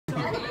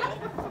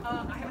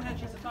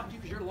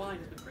your line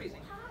has been crazy.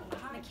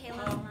 Hi,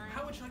 Michaela's line.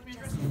 how would you like me to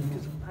address you?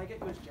 Because I get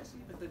you as Jessie,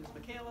 but then it's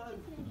Michaela.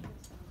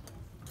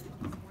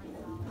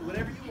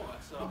 Whatever you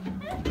want, so.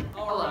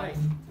 All right.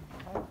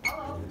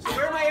 Hello. So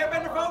where are my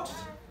airbender folks?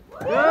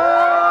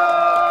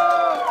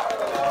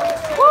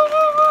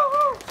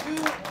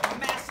 Two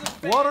massive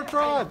fans. Water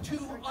tribe.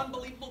 Two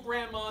unbelievable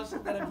grandmas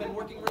that have been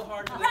working real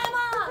hard for this.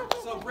 Rama!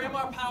 So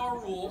grandma power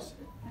rules.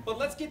 But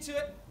let's get to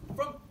it.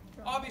 From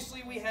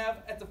obviously we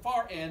have at the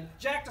far end,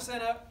 Jack to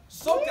Sena,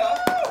 Soka.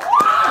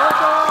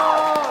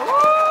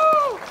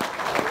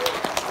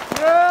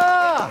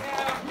 Yeah!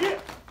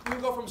 We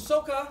go from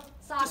Soka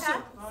to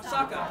Sokka.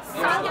 Sokka.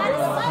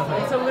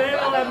 It's a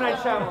little M. Night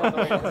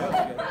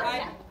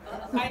Shyamalan.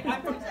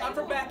 I'm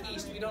from back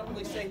east. We don't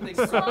really say things.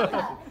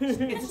 Sokka.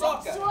 It's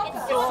Sokka. It's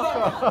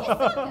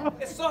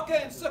Sokka. It's Sokka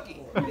and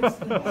Suki. It's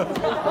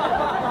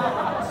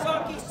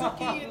Saki,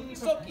 Suki, and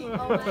Soki.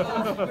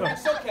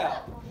 SoCal.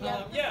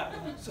 Yeah.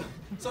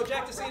 So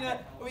Jack to Sena,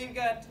 we've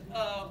got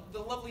the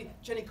lovely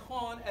Jennie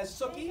Kwan as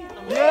Suki.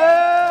 Yeah!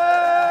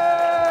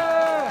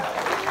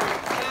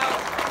 Now,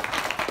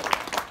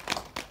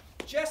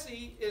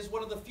 Jessie is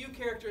one of the few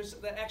characters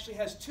that actually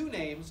has two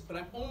names, but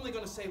I'm only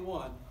going to say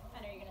one. I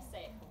know you're going to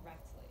say it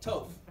correctly.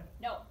 Toph.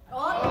 No.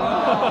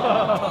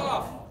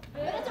 Toph.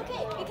 But it's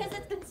okay, because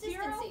it's consistency.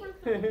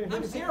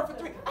 I'm 0 for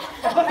 3.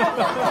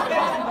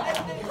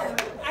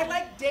 I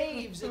like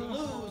Dave's and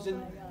Lou's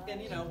and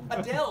you know,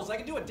 Adele's. I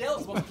can do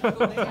Adele's most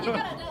typical name. You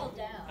got Adele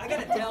down. I got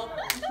Adele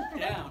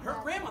down. Her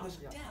grandmother's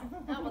down.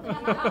 Oh, well, then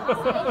you got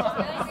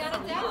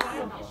it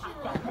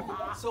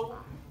down. So,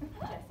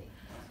 Jessie.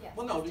 Yeah.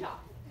 well, no, It's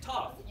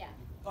Toph. Yeah.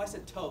 Oh, I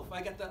said Toph.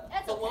 I got the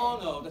okay.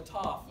 long O, the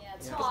Toph. Yeah,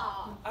 it's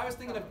Toph. I was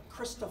thinking of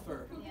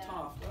Christopher. Yeah. Toph.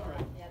 All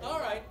right. Yeah, All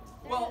right.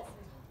 Well,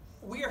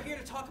 we are here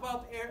to talk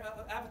about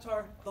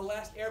Avatar: The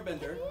Last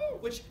Airbender,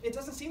 which it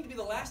doesn't seem to be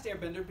the last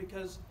Airbender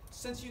because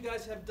since you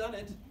guys have done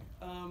it,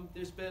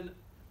 there's been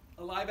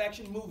a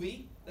live-action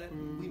movie that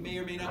we may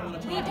or may not want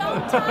to talk about.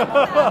 We don't talk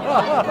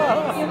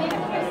about it. You made it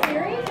for a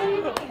series? What do you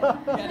mean?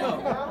 Yeah, no.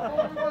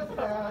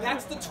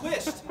 That's the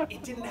twist.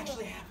 It didn't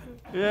actually happen.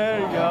 There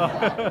you go.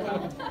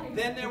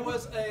 Then there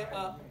was a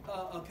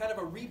kind of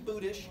a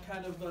rebootish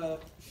kind of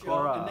show,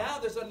 Hurrah. and now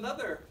there's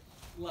another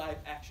live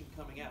action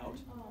coming out.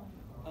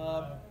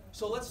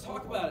 So let's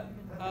talk about it.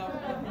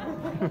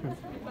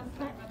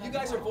 You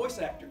guys are voice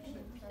actors.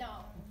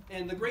 No.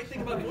 And the great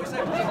thing about voice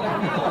actors is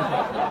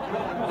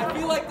I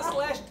feel like this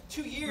last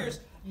 2 years,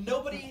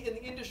 nobody in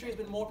the industry has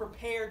been more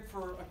prepared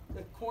for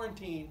a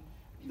quarantine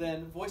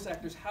than voice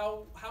actors.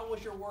 How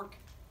was your work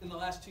in the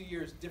last 2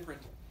 years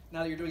different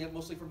now that you're doing it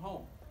mostly from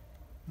home?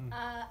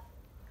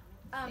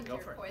 Go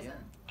for poison.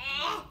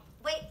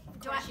 Wait,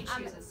 do I? She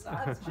chooses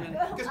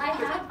Because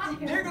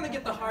they're going to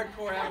get the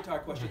hardcore Avatar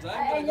questions.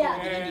 I'm going to go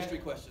with the industry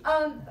questions.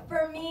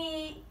 For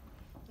me,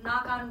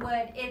 knock on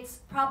wood,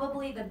 it's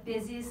probably the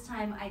busiest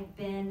time I've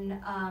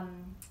been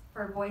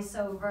for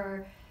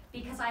voiceover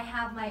because I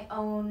have my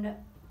own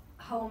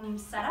home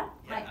setup,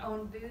 my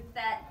own booth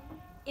that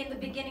in the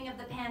beginning of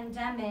the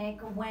pandemic,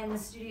 when the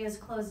studios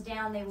closed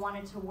down, they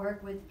wanted to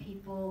work with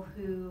people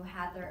who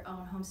had their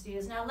own home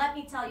studios. Now, let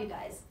me tell you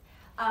guys,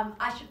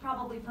 I should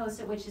probably post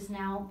it, which is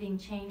now being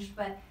changed,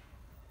 but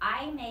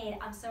I'm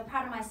so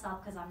proud of myself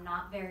because I'm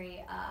not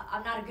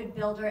a good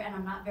builder and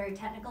I'm not very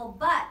technical,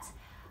 but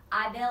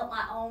I built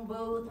my own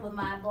booth with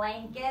my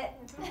blanket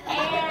and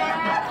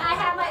I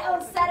have my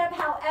own setup.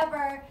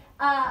 However,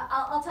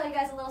 I'll tell you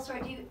guys a little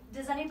story.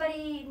 Does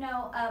anybody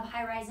know of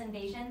High Rise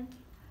Invasion?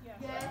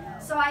 Yeah.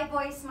 So I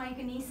voiced Mike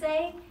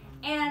Unise,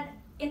 and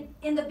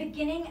in the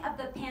beginning of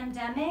the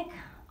pandemic,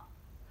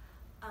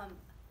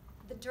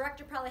 the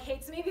director probably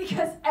hates me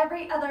because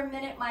every other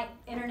minute my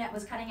internet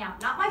was cutting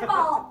out. Not my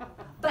fault,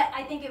 but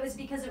I think it was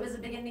because it was the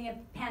beginning of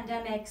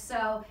pandemic,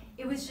 so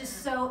it was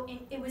just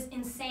it was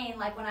insane.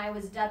 Like when I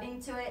was dubbing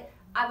to it,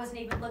 I wasn't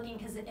even looking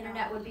because the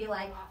internet would be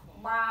like,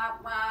 wah,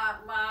 wah,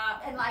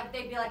 wah, and like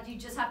they'd be like, you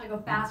just have to go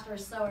faster or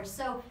slower.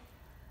 So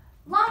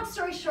long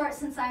story short,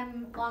 since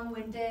I'm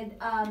long-winded,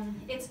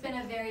 it's been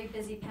a very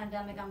busy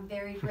pandemic. I'm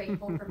very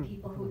grateful for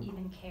people who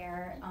even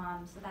care.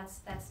 So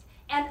that's,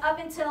 and up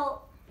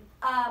until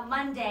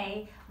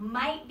Monday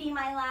might be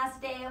my last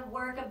day of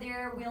work of the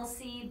year. We'll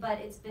see, but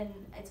it's been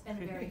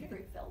very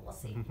fruit-filled. We'll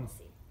see.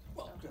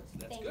 Well,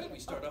 that's good. We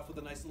start off with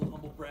a nice little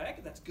humble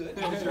brag. That's good.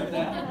 You deserve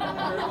that.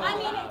 I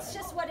mean, it's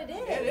just what it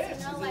is. It is.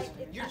 You know, like,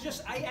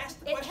 I asked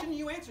the question and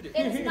you answered it.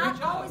 It's Good not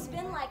job. always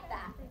been like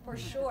that, for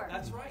sure.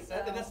 That's right. So.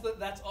 And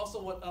that's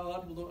also what a lot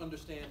of people don't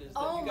understand is that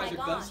Oh you guys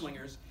my are gosh.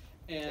 gunslingers.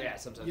 And Yeah,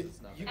 sometimes it's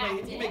not. You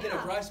may get a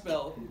dry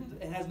spell.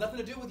 It has nothing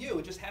to do with you.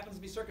 It just happens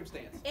to be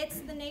circumstance.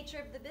 It's the nature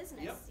of the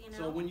business, Yep. you know.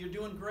 So when you're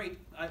doing great,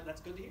 that's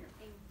good to hear.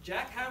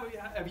 Jack,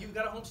 have you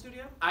got a home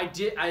studio? I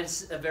did. I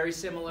a very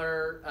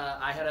similar.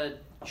 I had a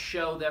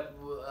show that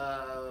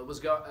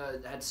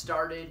had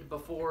started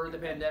before the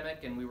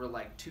pandemic, and we were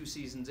like 2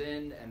 seasons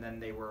in, and then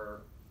they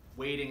were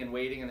waiting, and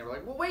they were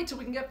like, "Well, wait till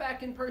we can get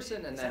back in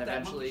person," and then That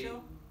eventually. monkey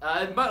show?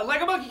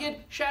 Lego Monkey Kid,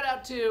 shout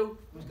out to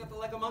Who's got the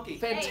Lego monkey?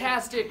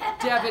 fantastic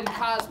Devin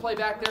cosplay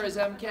back there as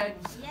MK. Yay.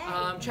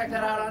 Check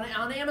that out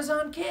on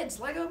Amazon Kids,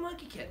 Lego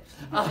Monkey Kid.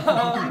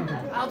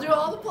 I'll do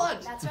all the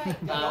plugs. That's right.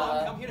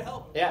 I'm here to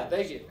help. Yeah,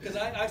 thank you. Because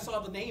I saw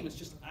the name. It's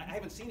just I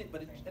haven't seen it,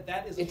 but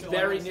that is. It's a show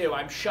very I new.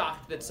 I'm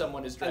shocked that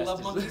someone is I dressed love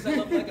as monkeys. I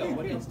love Lego.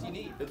 What else do you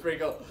need? It's pretty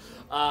cool.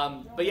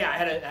 But yeah, I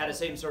had a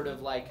same sort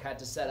of like had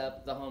to set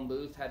up the home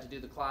booth, had to do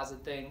the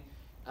closet thing.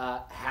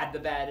 Had the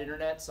bad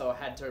internet, so I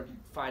had to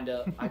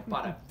I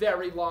bought a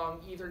very long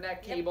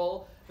Ethernet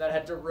cable that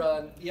had to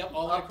run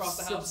all the way up across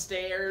the some house.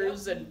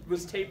 stairs and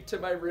was taped to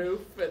my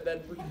roof and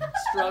then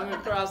strung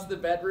across the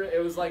bedroom.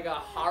 It was like a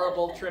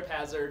horrible trip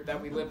hazard that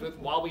we lived with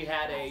while we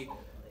had a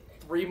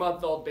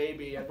 3-month-old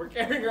baby and we're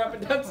carrying her up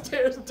and down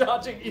stairs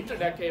dodging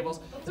Ethernet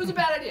cables. It was a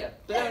bad idea.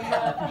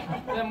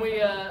 Then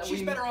we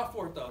She's better off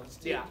for it though. It's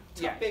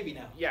tough baby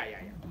now. Yeah.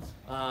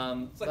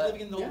 It's like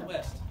living in the Old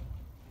West.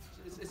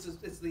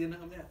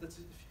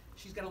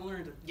 She's got to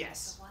learn to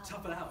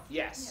tough it out.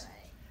 Yes.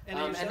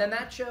 And then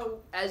that show,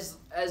 as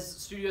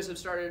studios have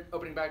started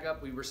opening back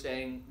up, we've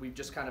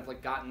just kind of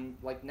like gotten,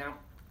 like now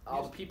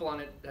all the people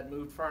on it had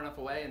moved far enough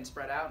away and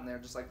spread out and they're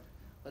just like,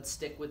 let's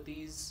stick with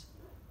these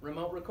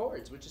remote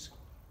records, which is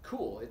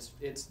cool.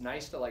 It's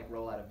nice to like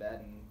roll out of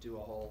bed and do a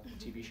whole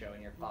TV show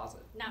in your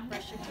closet. Not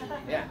brush your teeth.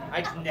 Yeah,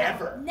 I'd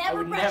never. I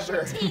would brush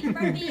your never. teeth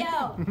for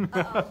VO.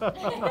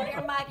 Uh-oh. You go to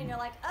your mic and you're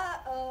like,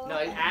 uh-oh. No,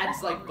 it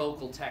adds like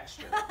vocal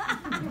texture.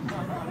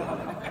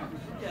 Yeah,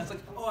 it's like,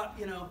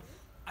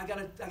 I got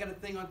a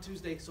thing on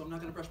Tuesday, so I'm not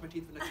gonna brush my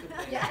teeth for the next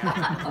couple days.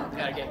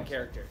 Gotta get in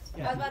character. I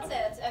was about to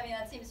say,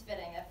 that seems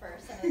fitting for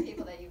some of the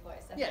people that you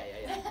voice. Yeah.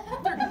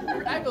 They're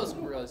gross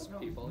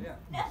people, yeah.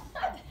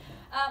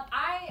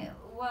 I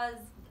was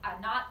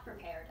not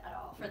prepared at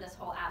all for this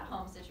whole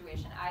at-home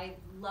situation. I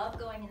love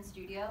going in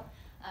studio.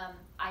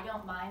 I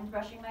don't mind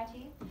brushing my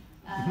teeth.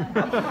 Wait a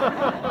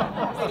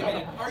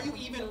minute, are you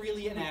even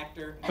really an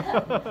actor?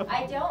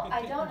 I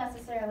don't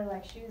necessarily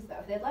like shoes though.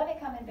 If they'd let me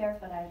come in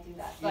barefoot, I'd do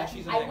that. Yeah, But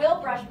she's an I actor. will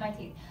brush my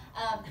teeth.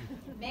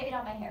 Maybe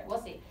not my hair.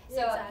 We'll see.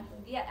 So Exactly.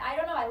 yeah, I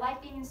don't know. I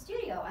like being in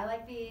studio. I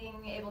like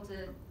being able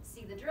to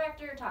see the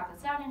director, talk to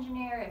the sound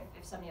engineer.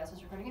 If somebody else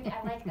was recording it,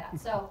 I like that.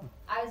 So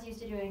I was used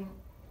to doing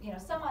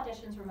some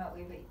auditions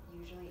remotely, but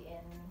usually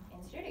in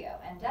studio,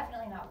 and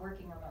definitely not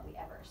working remotely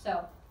ever.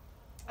 So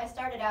I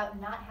started out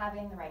not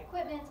having the right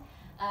equipment.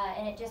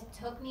 And it just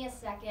took me a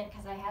second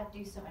because I had to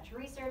do so much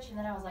research, and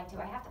then I was like, do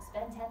I have to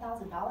spend $10,000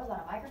 on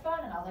a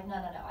microphone? And I was like, no,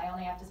 I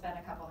only have to spend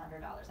a couple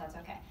 $100. That's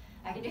okay.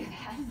 I can do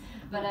that.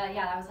 But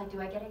I was like,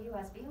 do I get a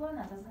USB one?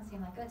 That doesn't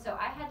seem like good. So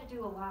I had to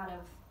do a lot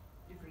of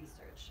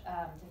research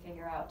to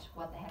figure out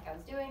what the heck I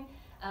was doing.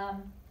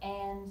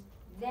 And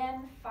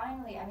then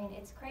finally,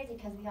 it's crazy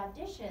because the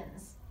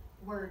auditions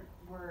were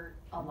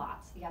a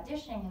lot. The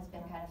auditioning has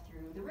been kind of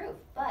through the roof,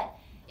 but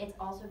it's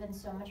also been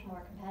so much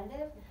more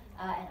competitive.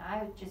 And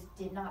I just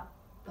did not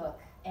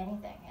book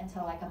anything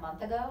until like a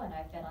month ago, and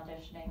I've been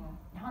auditioning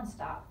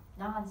nonstop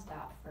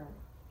for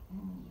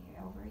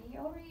over a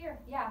year.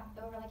 Yeah,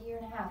 over like a year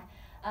and a half.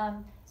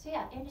 So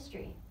yeah,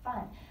 industry,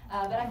 fun.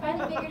 But I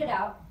finally figured it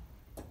out,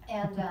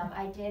 and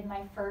I did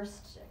my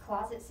first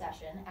closet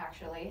session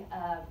actually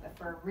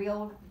for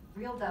real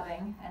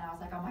dubbing, and I was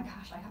like, oh my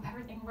gosh, I hope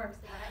everything works.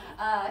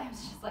 It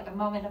was just like a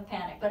moment of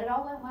panic, but it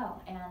all went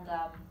well, and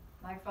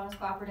microphone was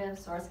cooperative,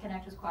 Source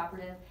Connect was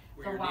cooperative.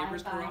 Were your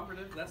neighbors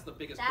cooperative? That's the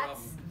biggest problem.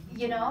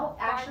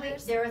 Actually,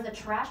 there was a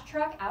trash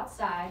truck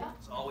outside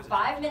It's always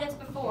 5 minutes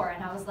before,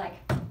 and I was like,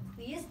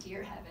 please,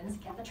 dear heavens,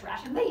 get the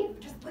trash and leave.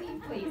 Just leave,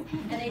 please.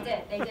 And they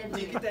did. They did Do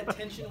you leave. get that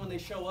tension when they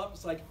show up?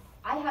 It's like,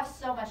 I have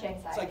so much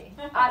anxiety.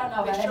 like, I don't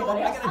know they about show up,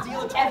 anybody I else. gotta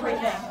deal with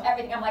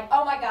Everything. I'm like,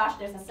 oh my gosh,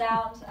 there's a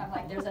sound. I'm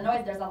like, there's a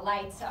noise, there's a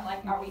light. I'm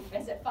like,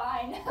 is it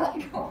fine?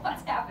 Like,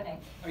 what's happening?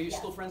 are you Yes.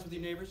 still friends with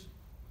your neighbors?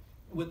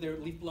 With their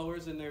leaf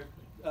blowers and their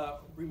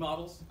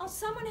remodels? Oh,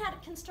 someone had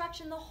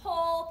construction the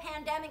whole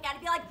pandemic. I'd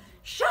be like,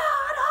 shut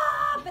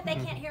up! But they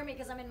can't hear me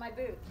because I'm in my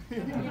booth.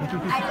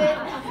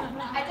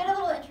 I did a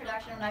little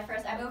introduction when I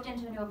moved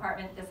into a new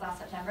apartment this last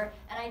September,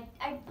 and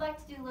I like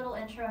to do little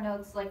intro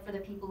notes like for the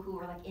people who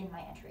were like in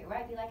my entry, where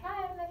I'd be like,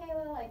 hi, I'm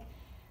Michaela, like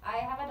I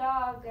have a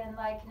dog, and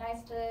like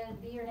nice to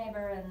be your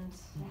neighbor, and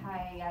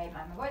hi,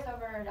 I'm a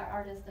voiceover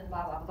artist, and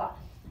blah blah blah.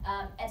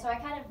 And so I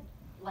kind of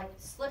like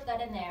slipped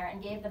that in there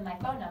and gave them my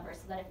phone number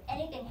so that if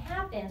anything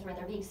happens where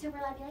they're being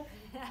super loud, be like,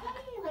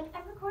 hey, like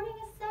I'm recording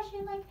a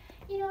session, like,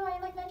 I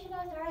like mentioned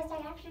I was an artist, I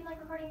actually like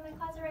recording in my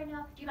closet right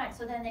now. Do you mind?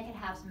 So then they could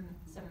have some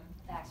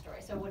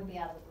backstory, so it wouldn't be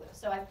out of the blue.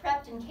 So I've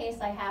prepped in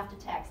case I have to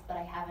text, but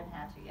I haven't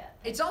had to yet.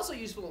 It's also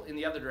useful in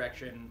the other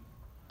direction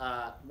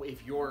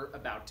if you're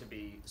about to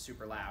be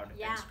super loud.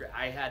 Yeah.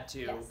 I had to.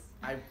 Yes.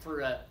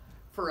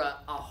 For a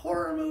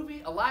horror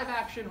movie, a live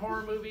action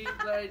horror movie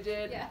that I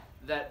did. Yeah.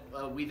 that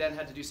we then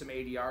had to do some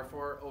ADR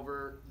for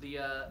over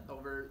the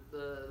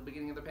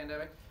beginning of the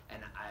pandemic,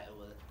 and I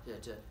was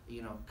to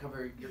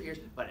cover your ears,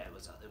 but it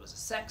was a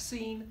sex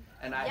scene,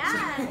 and I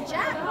Jack,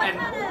 what and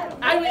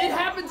kind of? it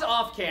happens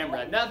off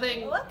camera,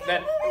 nothing What kind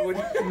that of would.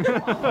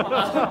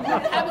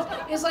 It happens,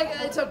 it's like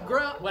it's a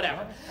girl,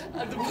 whatever.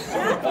 The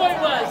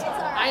point was,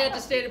 I had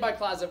to stay in my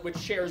closet, which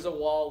shares a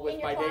wall with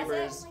In my your closet?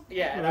 neighbors. Oh my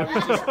Yeah, and I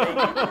was just making it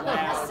A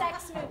loud.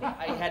 sex movie.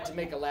 I had to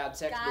make a loud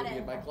sex Got movie it.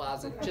 in my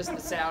closet, just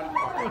the sound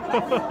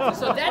part.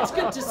 So that's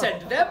good to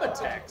send them a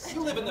text.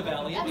 You live in the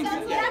valley. It makes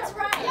That's sense. That's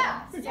right.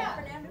 Yeah, San yeah.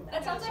 Fernando.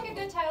 That sounds like a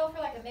good title for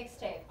like a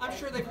mixtape. I'm like,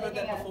 sure they've heard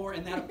that making a- before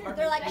in that apartment.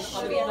 They're like, and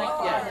 "Sure." other-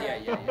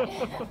 Yeah. Good.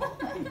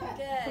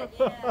 Yeah.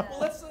 Well,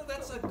 that's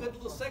a good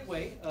little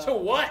segue. To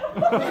what?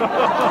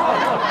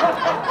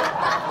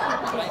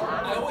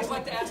 I always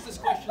like to ask this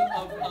question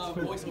of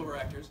voiceover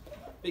actors,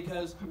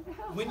 because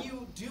when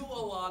you do a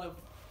lot of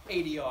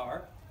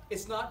ADR,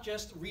 it's not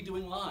just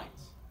redoing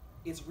lines;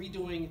 it's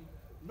redoing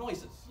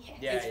noises.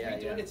 Yeah, it's yeah,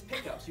 yeah. It's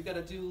pickups. You got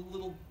to do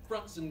little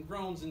grunts and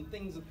groans and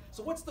things.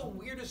 So, what's the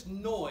weirdest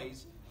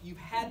noise you've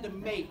had to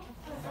make,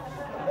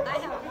 I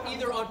have.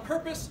 either on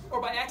purpose or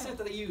by accident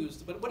that they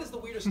used? But what is the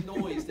weirdest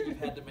noise that you've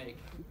had to make?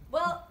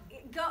 Well,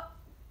 go.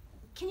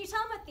 Can you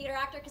tell I'm a theater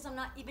actor because I'm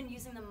not even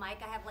using the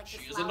mic? I have like this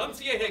She's loud.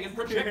 enunciating and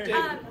projecting.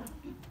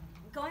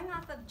 Going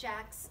off of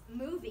Jack's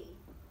movie,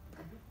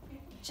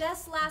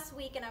 just last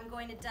week, and I'm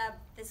going to dub.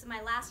 This is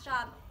my last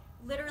job.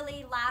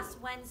 Literally last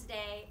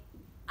Wednesday,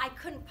 I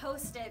couldn't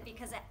post it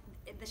because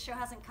the show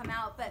hasn't come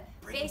out. But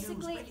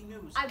basically, breaking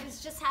news. I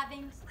was just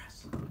having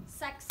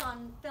sex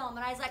on film,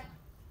 and I was like,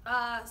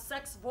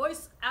 sex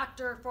voice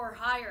actor for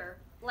hire.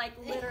 Like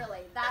literally,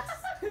 that's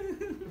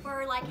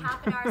for like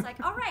half an hour. It's like,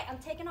 all right, I'm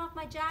taking off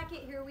my jacket.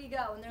 Here we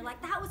go. And they're like,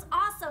 that was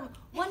awesome.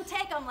 One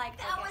take. I'm like,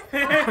 that was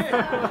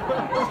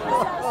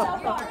awesome.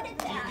 so far.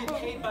 Do you get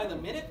paid by the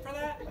minute for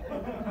that?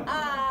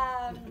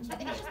 I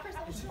think it's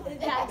just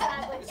yeah,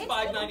 exactly. It's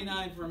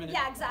 $5.99 for a minute.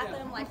 Yeah, exactly.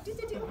 I'm like,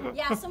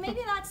 yeah. So maybe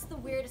that's the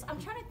weirdest.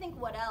 I'm trying to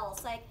think what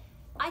else. Like,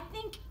 I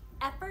think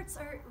efforts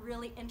are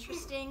really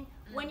interesting.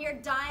 When you're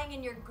dying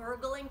and you're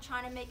gurgling,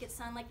 trying to make it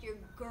sound like you're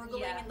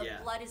gurgling and the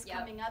blood is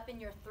coming up in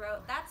your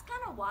throat. That's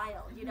kind of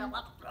wild, you know,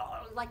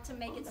 like to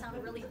make it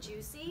sound really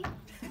juicy.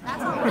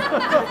 That's all.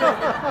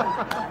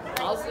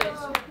 I'll say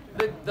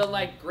the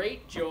like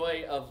great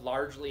joy of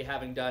largely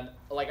having done,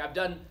 like I've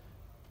done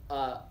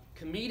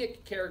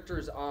comedic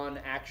characters on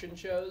action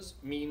shows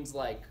means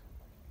like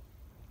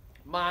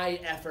my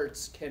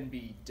efforts can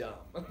be dumb.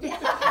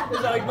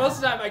 Like most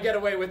of the time I get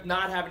away with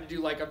not having to do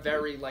like a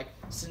very like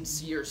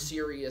sincere,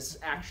 serious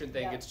action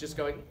thing. It's just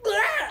going,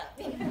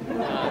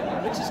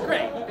 which is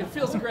great. It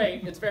feels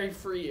great. It's very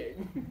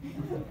freeing.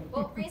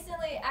 Well,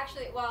 recently,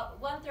 actually,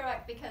 one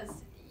throwback,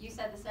 because you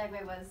said the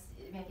segue was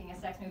making a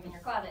sex movie in your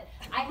closet.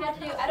 I had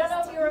to do, I don't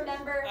know if you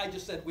remember. I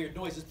just said weird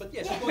noises, but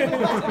yes, you're going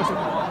to sex in the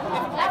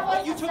closet. That was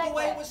What you the took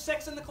away segue. was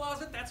sex in the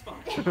closet, that's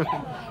fine.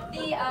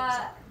 The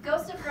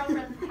Ghost of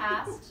Girlfriend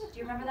Past. Do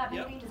you remember that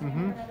movie? Yep. Does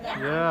anyone remember that?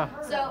 Yeah.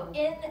 So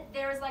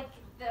there was like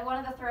one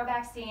of the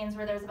throwback scenes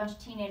where there was a bunch of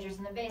teenagers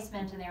in the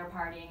basement and they were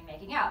partying and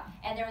making out.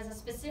 And there was a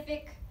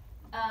specific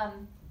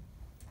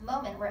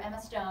moment where Emma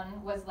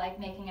Stone was like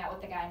making out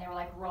with the guy and they were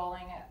like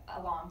rolling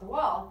along the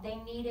wall. They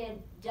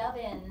needed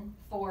dub-in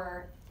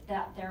for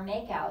their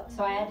makeout,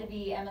 so I had to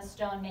be Emma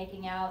Stone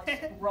making out,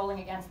 rolling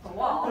against the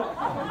wall.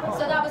 So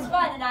that was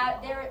fun, and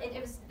it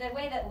was the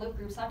way that loop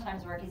groups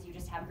sometimes work is you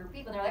just have a group of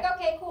people, and they're like,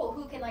 okay, cool,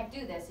 who can like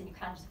do this, and you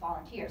kind of just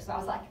volunteer. So I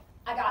was like,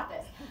 I got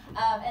this,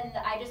 and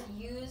I just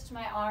used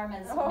my arm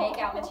as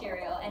makeout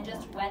material and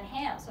just went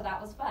ham. So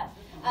that was fun.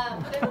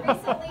 But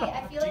recently,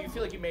 I feel Do like you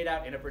feel like you made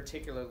out in a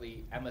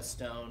particularly Emma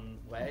Stone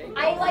way?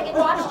 I like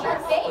watched her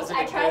face. Was it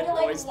I a tried good to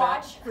like voice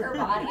watch match? her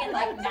body and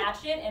like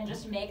match it and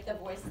just make the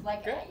voice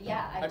like Good.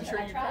 I I'm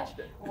sure you tried. crushed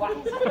it. Why? I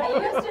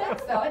used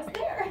it, so it's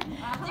there.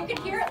 You could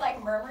hear it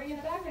like murmuring in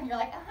the background. You're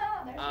like,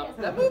 there she is.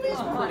 That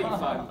movie's pretty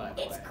fun, by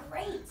the It's way.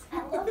 great.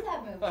 I love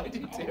that movie. I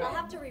do too. I'll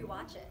have to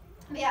rewatch it.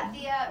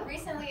 Yeah,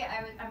 recently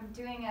I'm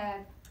doing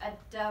a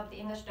dub, the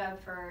English dub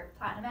for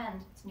Platinum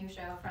End. It's a new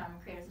show from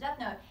creators of Death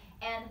Note,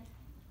 and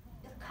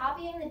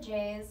copying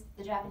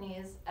the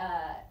Japanese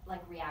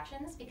like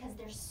reactions, because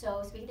they're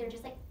so sweet. They're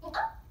just like,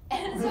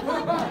 and so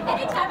like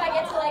anytime I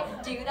get to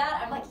like do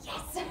that, I'm like,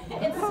 yes,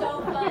 it's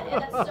so fun,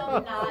 and it's so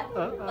not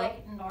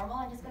like normal.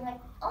 I'm just going like,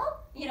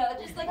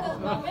 just like those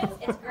moments.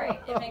 It's great.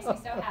 It makes me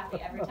so happy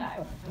every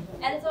time,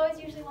 and it's always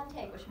usually one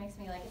take, which makes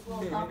me like it's a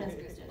little confidence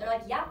booster. They're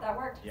like, yeah, that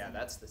worked. Yeah,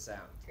 that's the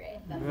sound. Great.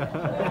 That's it.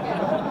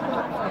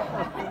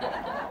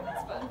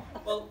 It's fun.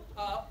 Well,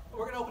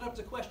 we're going to open up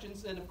to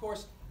questions, and of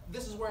course,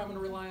 this is where I'm going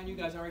to rely on you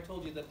guys. I already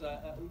told you that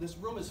this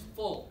room is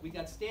full. We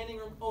got standing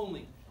room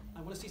only. I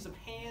want to see some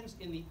hands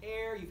in the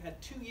air. You've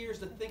had 2 years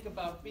to think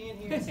about being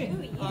here. 2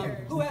 years.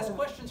 Who has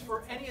questions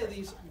for any of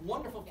these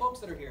wonderful folks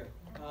that are here?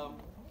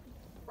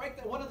 Right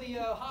there, one of the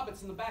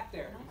hobbits in the back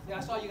there. Yeah,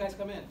 I saw you guys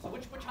come in. So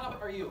which hobbit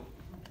are you?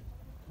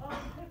 I'm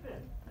Pippin,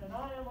 and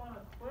I am on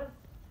a quest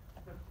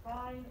to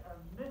find a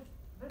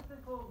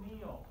mythical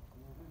meal.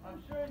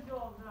 I'm sure you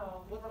all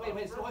know. Wait,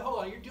 hey, so hold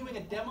on, you're doing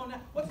a demo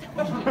now? What's the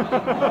question?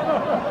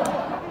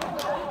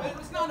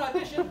 It's not an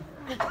audition.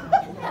 My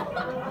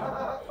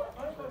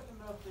question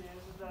mostly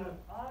is that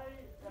I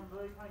am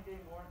really kind of getting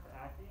more into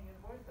acting and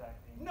voice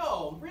acting.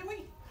 No,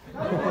 really?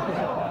 And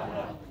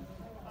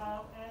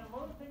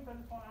one of the things I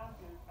just want to ask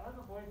is, as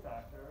a voice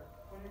actor,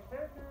 when your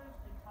characters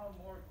become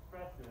more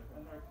expressive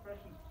and their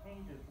expression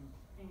changes from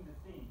scene to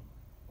scene,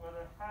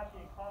 whether happy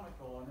and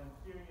comical and then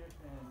serious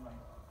and like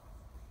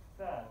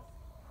sad,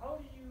 how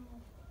do you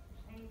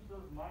change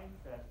those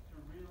mindsets to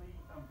really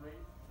embrace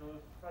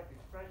those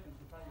expressions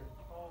to find your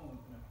tones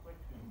and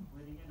inflections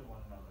leading into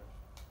one another?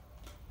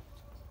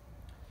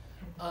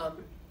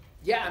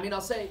 Yeah, I mean,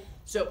 I'll say,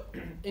 so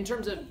in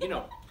terms of,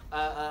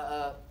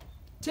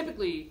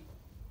 typically,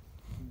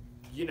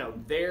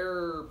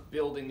 they're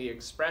building the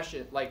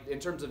expression, like in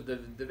terms of the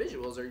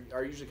visuals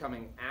are usually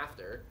coming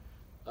after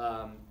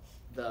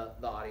the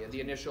audio.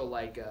 The initial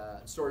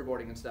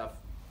storyboarding and stuff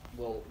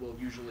will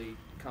usually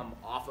come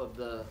off of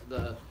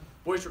the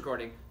voice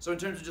recording. So in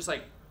terms of just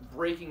like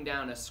breaking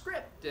down a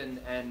script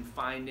and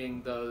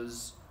finding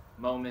those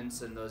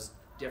moments and those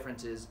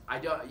differences, I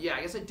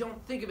guess I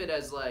don't think of it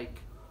as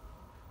like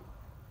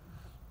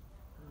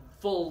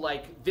full,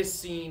 like this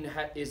scene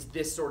is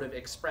this sort of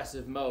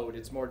expressive mode.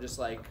 It's more just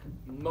like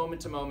moment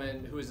to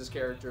moment, who is this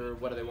character,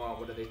 what do they want,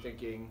 what are they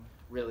thinking,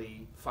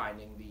 really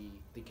finding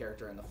the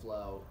character and the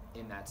flow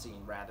in that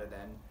scene rather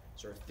than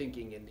sort of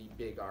thinking in the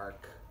big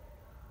arc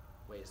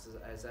ways.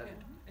 Is that?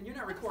 And you're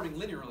not recording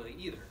linearly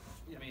either.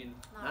 I mean,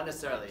 not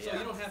necessarily. So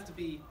you don't have to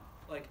be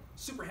like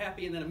super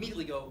happy and then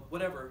immediately go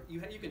whatever. You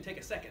can take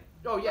a second.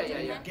 Oh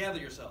yeah. Gather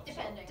yourself.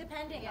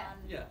 Depending on.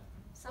 Yeah.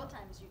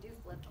 Sometimes you do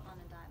flip on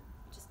a dime.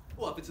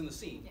 Well, if it's in the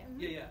scene.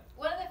 Yeah.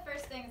 One of the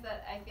first things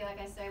that I feel like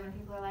I say when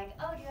people are like,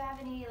 oh, do you have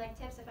any like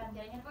tips if I'm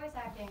getting into voice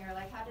acting, or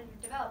like how did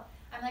it develop?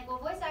 I'm like, well,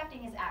 voice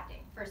acting is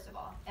acting, first of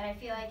all. And I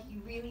feel like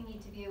you really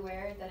need to be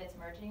aware that it's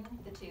merging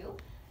the two.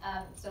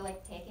 So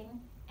like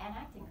taking an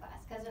acting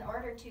class, because in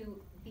order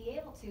to be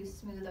able to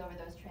smooth over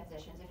those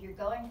transitions, if you're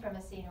going from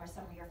a scene where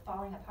you're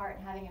falling apart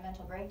and having a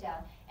mental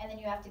breakdown, and then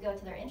you have to go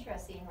to their intro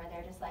scene where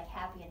they're just like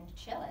happy and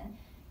chilling,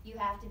 you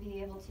have to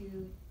be able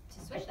to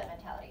switch that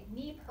mentality.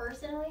 Me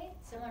personally,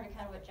 similar to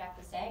kind of what Jack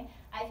was saying,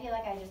 I feel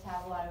like I just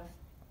have a lot of,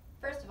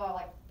 first of all,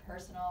 like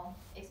personal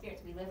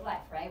experience. We live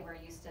life, right? We're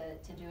used to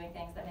doing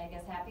things that make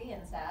us happy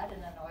and sad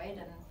and annoyed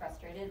and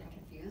frustrated and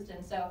confused.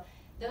 And so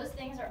those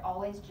things are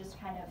always just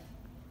kind of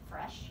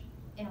fresh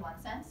in one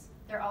sense.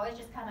 They're always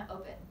just kind of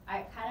open.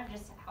 I kind of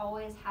just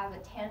always have a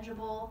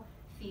tangible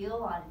feel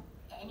on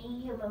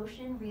any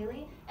emotion,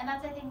 really. And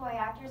that's, I think, why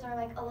actors are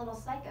like a little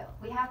psycho.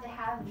 We have to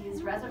have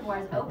these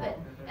reservoirs open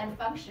and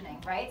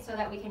functioning, right? So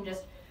that we can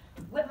just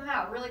whip them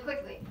out really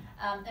quickly.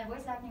 And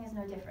voice acting is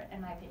no different, in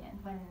my opinion.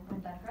 When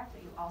done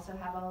correctly, you also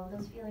have all of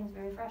those feelings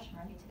very fresh and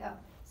ready to go.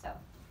 So,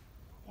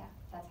 yeah,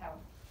 that's how.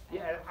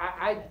 Yeah,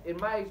 I in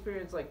my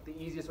experience, like the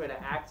easiest way to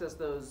access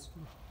those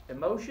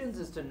emotions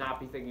is to not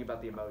be thinking about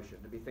the emotion,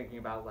 to be thinking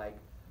about like,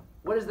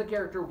 what is the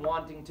character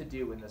wanting to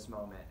do in this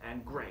moment?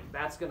 And great,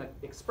 that's going to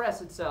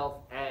express itself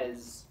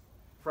as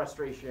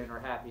frustration or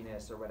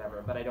happiness or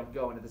whatever, but I don't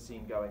go into the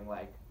scene going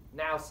like,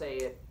 now say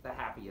it the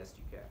happiest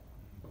you can.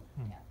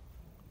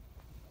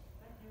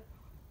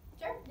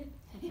 Sure.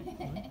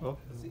 Well,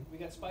 See, we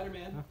got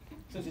Spider-Man,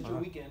 since it's your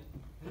weekend.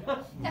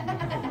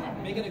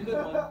 Make it a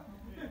good one.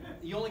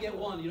 You only get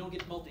one, you don't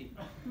get multi.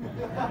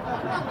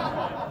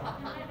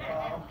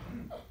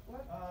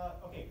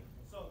 Okay,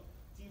 so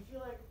do you feel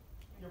like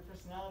your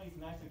personalities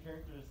match the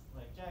characters?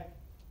 Like, Jack,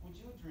 would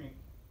you drink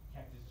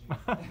cactus juice?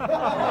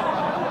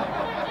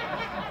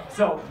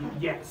 So,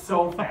 yeah,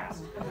 so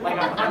fast. Like,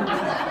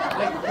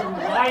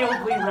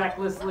 wildly,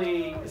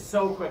 recklessly,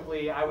 so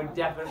quickly, I would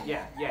definitely,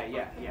 yeah. I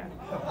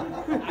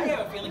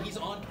have a feeling he's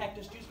on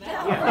cactus juice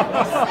now.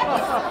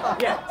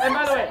 Yeah, and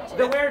by the way,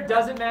 the where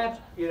doesn't match,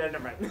 never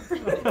mind.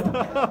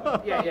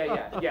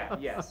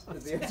 Yes.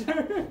 Is the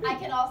answer. I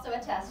can also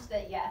attest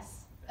that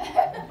yes.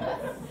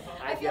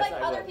 I feel like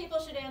other people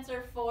should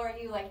answer for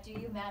you. Like, do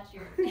you match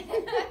your?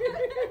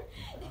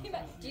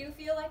 Do you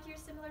feel like you're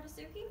similar to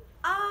Suki?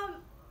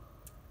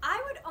 I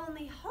would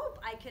only hope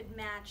I could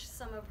match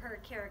some of her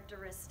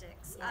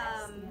characteristics.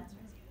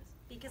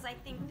 Because I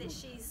think that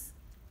she's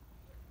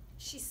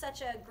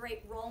such a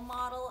great role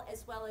model,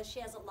 as well as she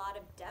has a lot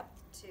of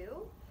depth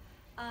too.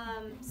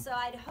 So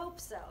I'd hope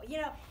so.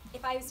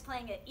 If I was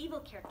playing an evil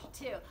character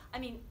too, I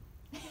mean,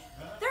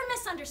 they're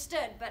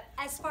misunderstood, but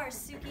as far as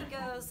Suki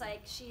goes,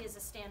 like, she is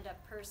a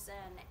stand-up person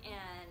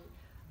and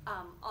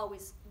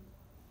always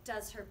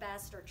does her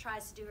best or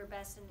tries to do her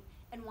best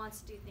and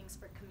wants to do things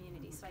for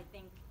community. So I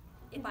think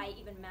if I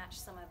even match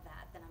some of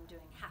that, then I'm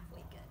doing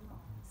halfway good.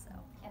 So.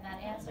 And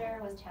that answer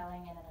was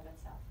telling in and of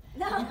itself.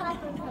 No, I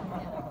don't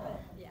know.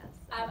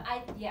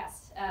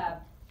 Yes. I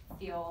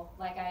feel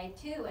like I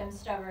too am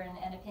stubborn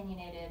and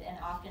opinionated, and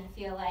often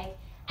feel like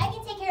I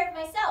can take care of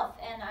myself.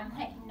 And I'm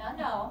like,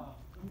 no.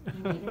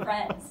 You need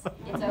friends.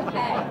 It's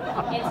okay.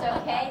 It's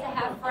okay to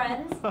have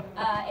friends.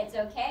 It's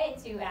okay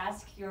to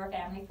ask your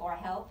family for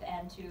help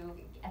and to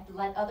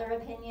let other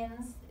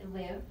opinions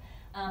live.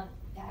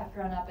 I've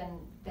grown up and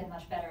been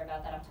much better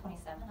about that. I'm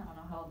 27. I don't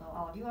know how old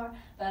all of you are.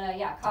 But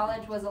yeah,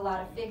 college was a lot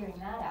of figuring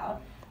that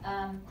out.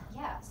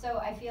 Yeah, so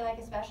I feel like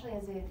especially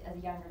as a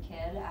younger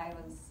kid, I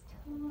was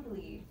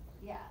totally,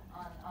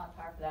 on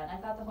par for that. And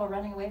I thought the whole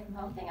running away from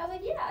home thing, I was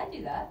like, yeah, I'd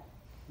do that.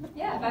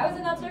 Yeah, if I was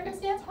in that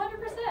circumstance,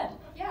 100%.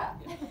 Yeah.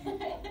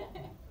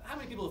 How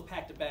many people have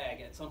packed a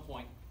bag at some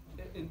point?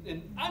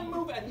 And I'm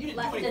moving, and you didn't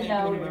Left do a anything.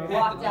 note,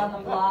 walked down the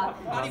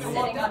block, Not even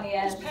sitting walked on out, the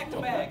edge. just packed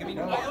a bag. I mean,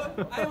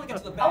 I only got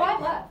to the bag. Oh, I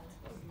left.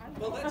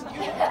 Well, that's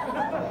you.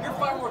 You're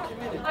far more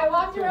committed. I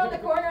walked around the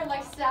corner and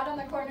like sat on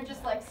the corner,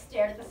 just like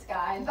stared at the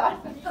sky and thought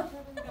about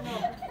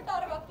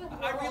the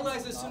I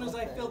realized as soon as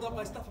I filled up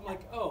my stuff, I'm like,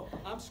 oh,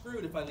 I'm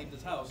screwed if I leave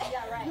this house.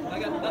 Yeah, right. I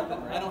got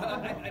nothing. I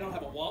don't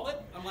have a wallet.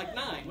 I'm like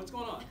 9. What's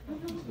going on?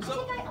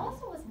 So, I think I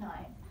also was 9.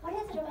 What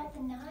is it about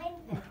the 9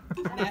 thing?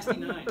 nasty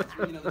 9.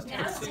 You know, those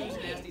tattoos,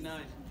 nasty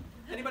 9.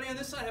 Anybody on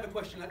this side have a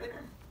question? I think,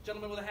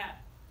 gentleman with a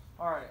hat.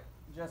 All right,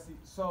 Jessie.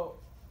 So,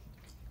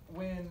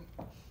 when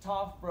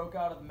Toph broke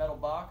out of the metal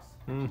box,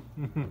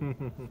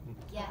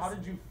 Yes. how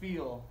did you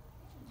feel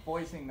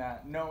voicing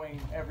that, knowing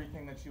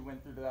everything that you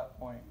went through to that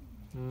point?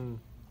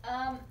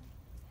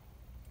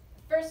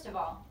 First of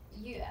all,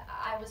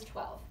 I was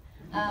 12.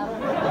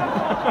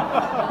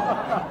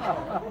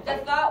 The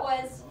thought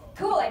was,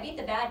 cool, I beat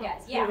the bad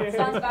guys. Yeah,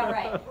 sounds about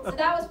right. So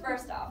that was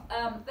first off.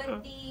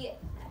 But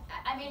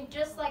I mean,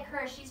 just like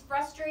her, she's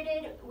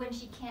frustrated when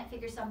she can't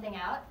figure something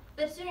out.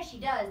 But as soon as she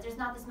does, there's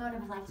not this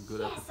moment of like,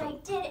 yes, I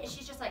did it.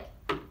 She's just like,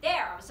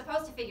 there, I was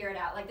supposed to figure it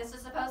out. Like, this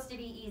is supposed to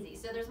be easy.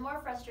 So there's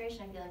more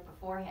frustration, I feel like,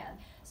 beforehand.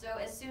 So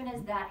as soon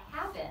as that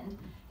happened,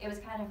 it was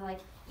kind of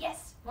like,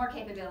 yes, more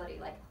capability,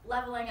 like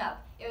leveling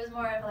up. It was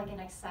more of like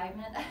an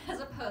excitement as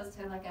opposed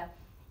to like a,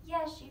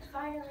 yes, she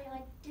finally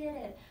like did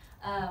it.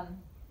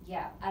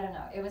 Yeah, I don't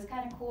know. It was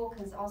kind of cool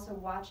because also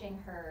watching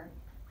her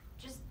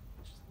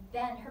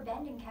her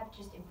bending kept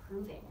just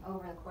improving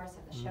over the course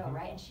of the show,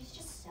 right? And she's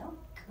just so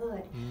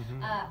good.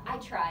 I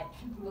tried,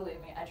 believe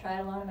me, I tried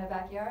alone in my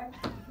backyard.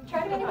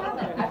 Tried to make it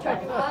happen. I tried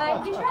to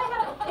fly. You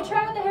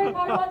try with the Harry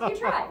Potter ones, you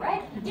try,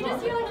 right? You're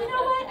like, you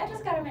know what? I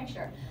just gotta make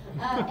sure.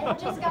 And it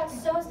just got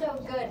so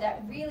good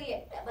that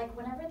really, like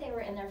whenever they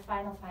were in their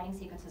final fighting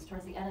sequences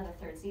towards the end of the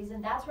 3rd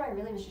season, that's where I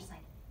really was just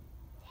like,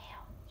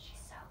 damn, she's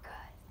so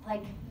good.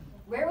 Like,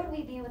 where would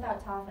we be without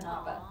Toph and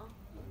Appa?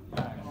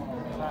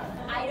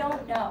 I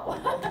don't know.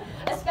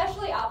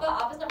 Especially Appa.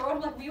 Appa's number 1.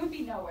 I'm like, we would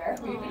be nowhere.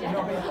 We would be dead.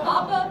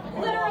 Appa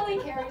literally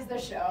carries the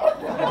show.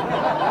 The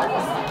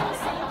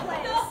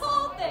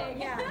whole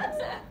thing. Yeah.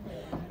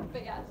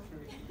 But yeah.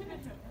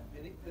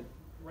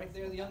 Right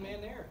there, the young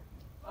man there.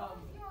 If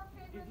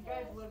you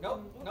guys lived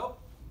Nope.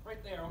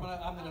 Right there.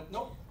 I'm gonna.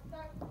 Nope.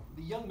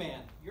 The young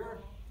man. You're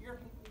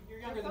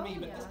younger than me,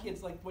 but this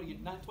kid's like, what are you,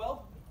 9,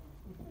 12?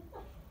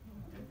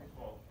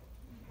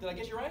 Did I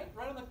get you right?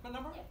 Right on the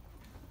number?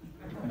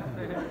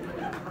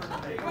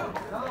 There you go.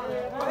 Go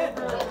ahead.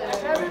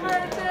 Happy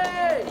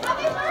birthday!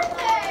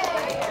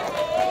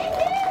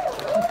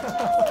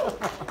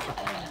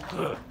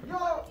 You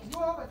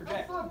have an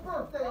excellent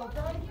birthday,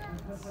 okay?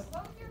 What was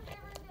your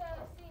favorite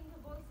scene to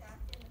voice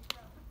act in the show?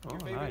 Your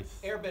favorite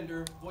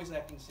Airbender voice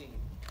acting scene.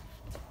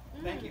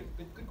 Thank you.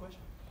 Good question.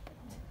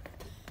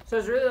 So I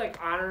was really like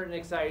honored and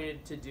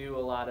excited to do a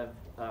lot of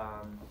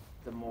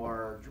the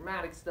more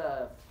dramatic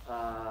stuff,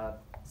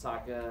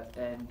 Sokka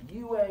and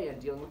Yue, and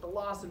dealing with the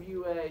loss of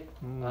Yue.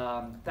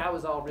 That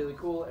was all really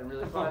cool and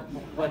really fun.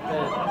 But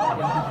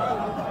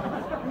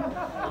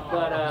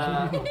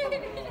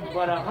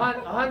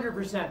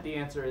 100% the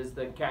answer is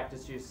the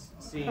cactus juice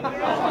scene.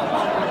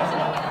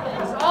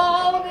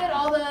 All of it,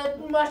 all the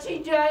mushy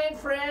giant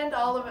friend,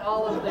 all of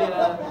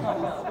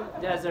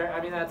the desert.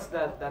 I mean, that's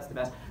the best.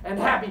 And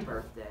happy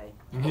birthday.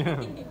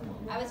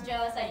 I was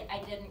jealous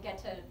I didn't get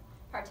to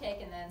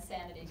partake in the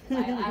insanity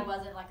because I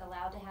wasn't like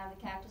allowed to have the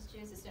cactus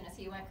juice as soon as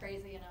he went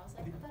crazy, and I was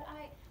like, but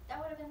that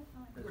would have been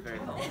fun. That's very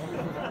fun.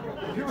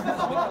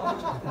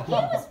 He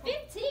was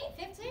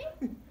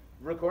 15.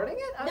 Recording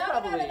it? No.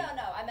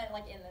 I meant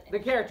like in the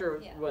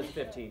character was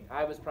 15.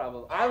 I was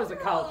a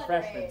college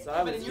freshman, so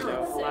I was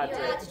allowed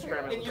to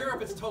experiment. In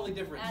Europe, it's totally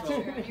different. That's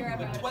so, true. In Europe,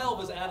 but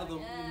 12 is out of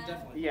the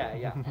definitely.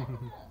 Yeah.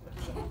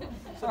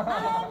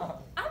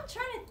 I'm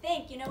trying to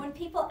think. You know, when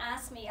people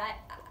ask me,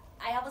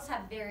 I always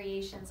have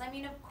variations. I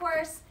mean, of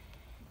course,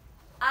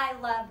 I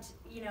loved,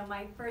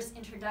 my first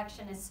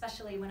introduction,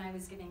 especially when I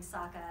was giving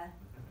Sokka,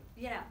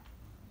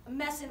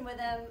 messing with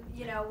him,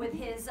 with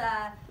his,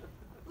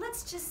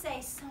 let's just say,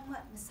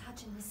 somewhat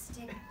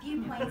misogynistic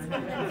viewpoints in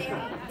the very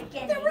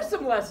beginning. There were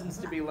some lessons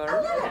to be learned.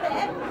 A little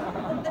bit,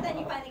 but then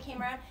you finally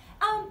came around.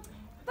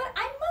 But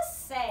I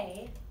must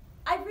say,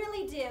 I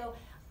really do.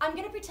 I'm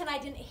going to pretend I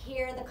didn't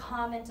hear the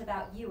comment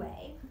about Yue.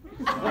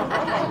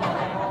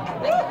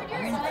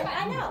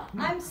 I know.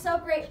 I'm so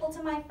grateful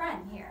to my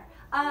friend here.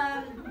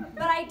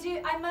 But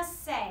I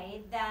must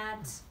say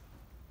that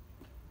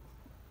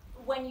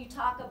when you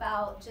talk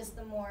about just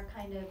the more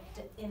kind of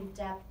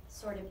in-depth,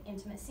 sort of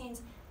intimate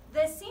scenes,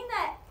 the scene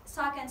that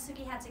Sokka and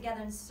Suki had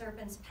together in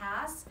Serpent's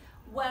Pass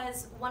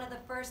was one of the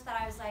first that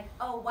I was like,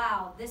 oh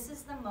wow, this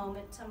is the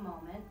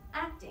moment-to-moment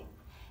acting.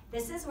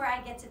 This is where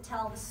I get to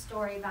tell the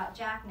story about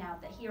Jack now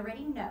that he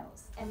already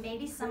knows, and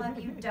maybe some of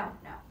you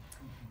don't know.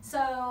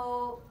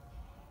 So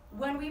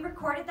when we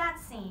recorded that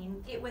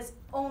scene, it was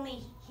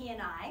only he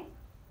and I,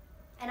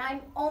 and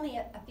I'm only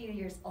a few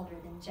years older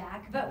than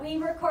Jack, but we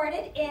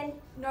recorded in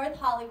North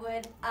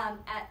Hollywood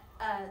at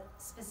a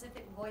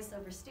specific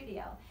voiceover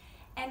studio.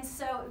 And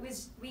so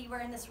we were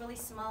in this really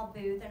small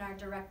booth, and our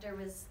director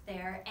was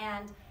there,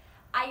 and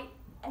I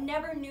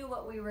never knew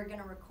what we were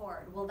gonna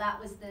record. Well, that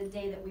was the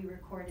day that we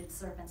recorded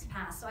Serpent's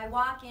Pass. So I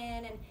walk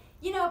in, and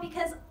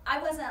because I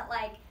wasn't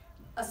like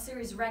a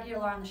series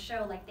regular on the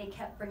show, like they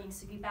kept bringing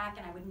Suki back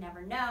and I would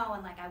never know,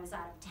 and like I was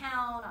out of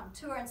town on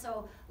tour, and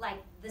so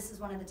like this is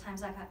one of the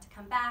times I got to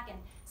come back, and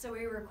so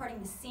we were recording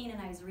the scene and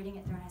I was reading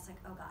it through and I was like,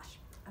 oh gosh,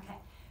 okay.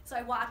 So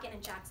I walk in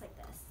and Jack's like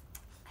this,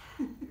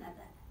 and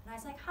I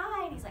was like,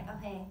 hi, and he's like, oh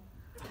hey.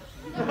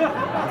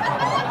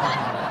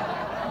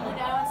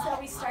 And so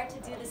we start to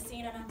do the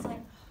scene and I was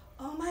like,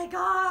 oh my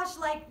gosh,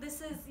 like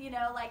this is,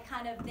 like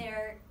kind of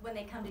when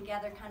they come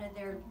together, kind of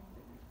their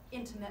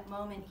intimate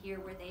moment here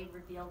where they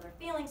reveal their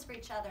feelings for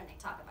each other and they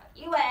talk about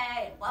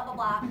UA and blah, blah,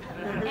 blah.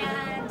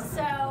 And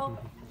so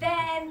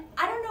then,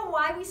 I don't know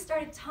why we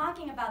started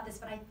talking about this,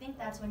 but I think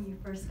that's when you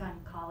first got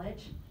in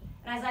college.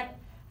 And I was like,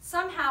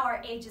 somehow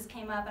our ages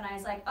came up and I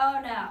was like,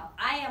 oh no,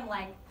 I am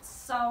like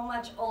so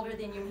much older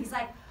than you. And he's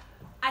like,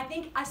 I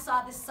think I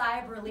saw this sigh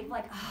of relief,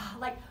 like,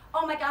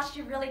 oh my gosh,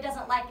 she really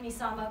doesn't like me,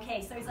 so I'm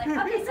okay. So he's like,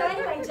 okay, so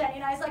anyway, Jenny,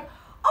 and I was like,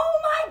 oh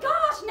my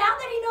gosh, now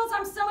that he knows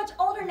I'm so much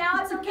older, now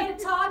it's okay to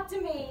talk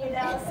to me, so. But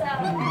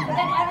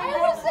then everybody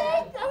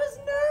I was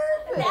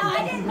nervous. No,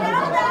 I didn't know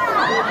that.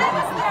 I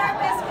was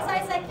nervous because I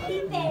was like,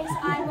 he thinks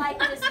I'm like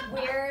this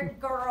weird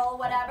girl,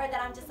 whatever,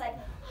 that I'm just like,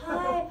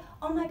 hi,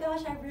 oh my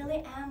gosh, I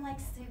really am like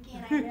Suki,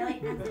 and I really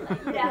am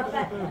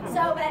like,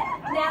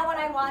 but now when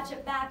I watch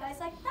it back, I was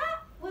like,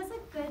 that was a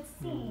good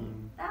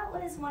scene. That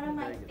was one of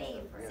my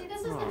favorites. See,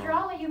 this is the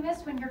drama you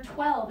miss when you're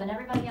 12 and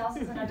everybody else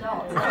is an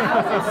adult. I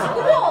was in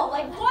school,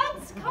 like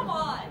what? Come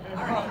on.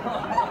 All right.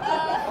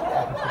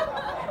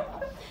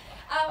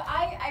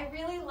 I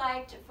really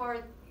liked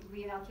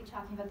I'll keep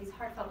talking about these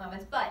heartfelt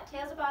moments, but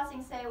Tales of Ba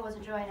Sing Se was a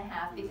joy and a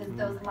half because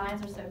those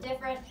lines are so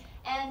different,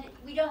 and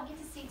we don't get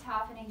to see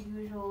Toph in a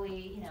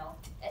usually,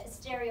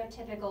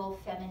 stereotypical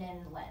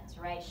feminine lens,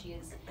 right?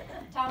 She's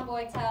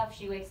tomboy tough,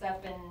 she wakes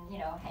up and,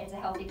 it's a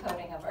healthy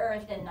coating of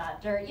earth and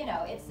not dirt,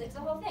 it's a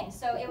whole thing.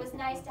 So it was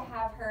nice to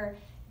have her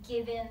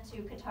give in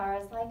to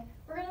Katara's, like,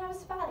 we're gonna have a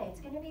spa day,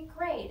 it's gonna be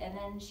great, and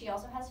then she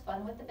also has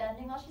fun with the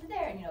bending while she's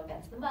there, and,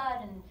 bends the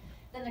mud, and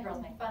then the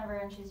girls make fun of her,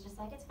 and she's just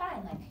like, it's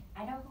fine, like,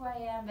 I know who I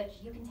am, but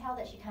you can tell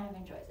that she kind of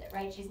enjoys it,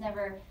 right? She's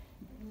never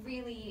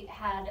really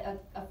had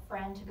a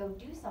friend to go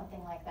do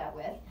something like that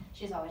with.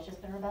 She's always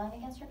just been rebelling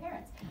against her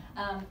parents.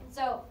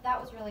 So that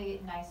was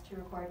really nice to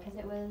record, because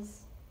it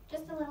was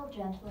just a little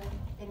gentler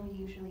than we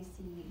usually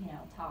see,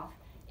 Toph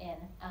in.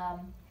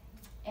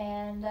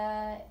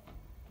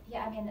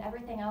 Yeah, I mean,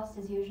 everything else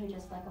is usually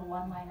just like a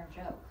one-liner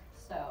joke.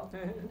 So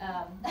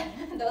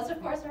those,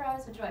 of course, are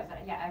always a joy,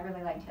 but yeah, I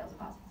really like Tales of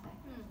Ba Sing Se.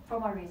 For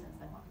more reasons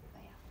than one,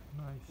 but yeah.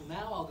 Nice. Well,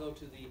 now I'll go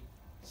to the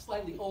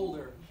slightly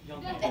older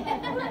young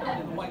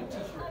man in the white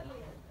t-shirt.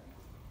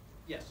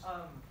 Yes.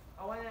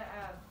 I want to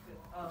ask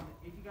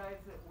if you guys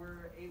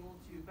were able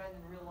to bend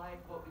in real life,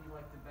 what would you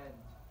like to bend?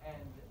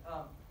 And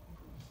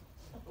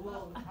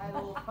add a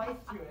little spice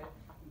to it.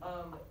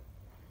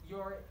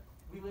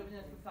 We live in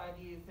a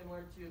society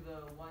similar to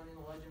the one in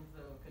the Legends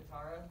of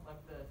Katara,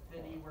 like the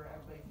city where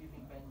everybody's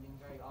using bending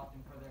very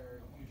often for their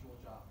usual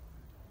job.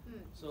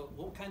 So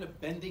what kind of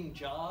bending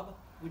job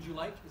would you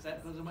like? Is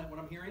that what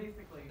I'm hearing?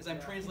 Basically. Is I'm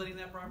translating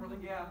that properly?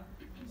 Yeah.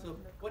 So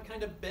what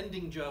kind of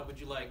bending job would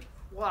you like?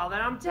 Well,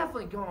 then I'm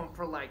definitely going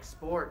for like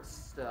sports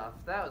stuff.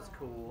 That was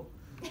cool.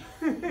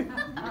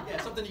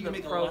 Yeah, something you can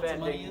make lots of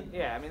money in.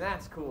 Yeah, I mean,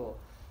 that's cool.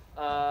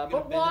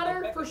 But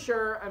water, for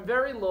sure. I'm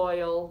very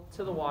loyal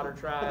to the water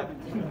tribe.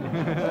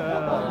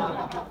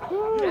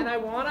 And I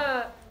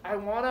wanna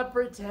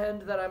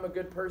pretend that I'm a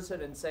good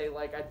person and say,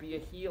 like, I'd be a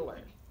healer.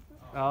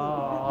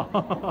 Oh.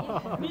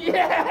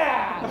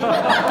 Yeah!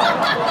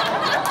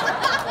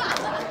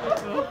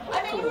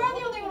 I mean, you are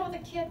the only one with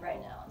a kid right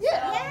now.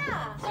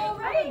 Yeah. So,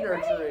 right.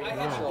 I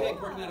had a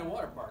gig working at a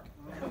water park.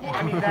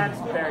 I mean,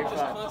 that's very Just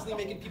fun.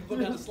 constantly making people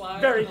go down the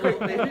slides. Very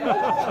quickly.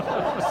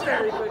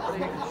 Very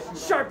quickly.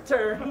 Sharp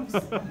turns. I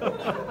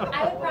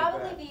would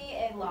probably be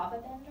a lava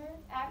bender,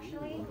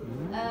 actually,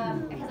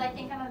 because I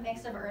think I'm a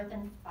mix of earth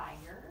and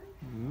fire.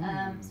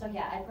 So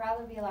yeah, I'd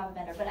probably be a lava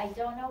bender, but I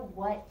don't know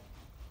what.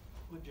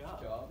 What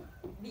job?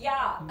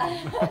 Yeah.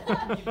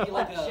 You'd be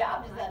like what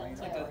job does that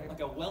entail? Like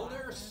a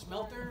welder,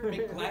 smelter,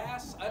 make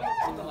glass? I don't know,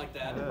 something like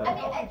that. I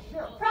mean,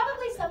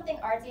 probably something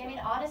artsy. I mean,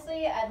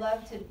 honestly, I'd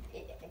love to,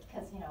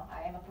 because,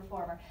 I am a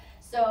performer.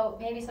 So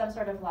maybe some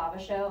sort of lava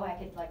show. I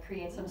could like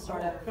create some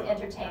sort of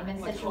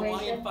entertainment Like situation.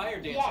 Hawaiian fire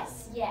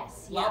dancer.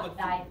 Yes, Lava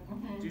yeah.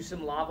 Do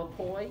some lava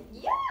poi.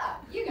 Yeah,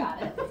 you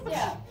got it.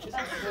 Yeah,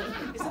 that's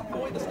sweet. Is it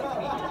boy the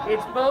stuff?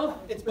 It's both.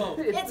 It's both.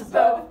 It's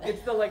both.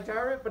 It's the like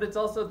turret, but it's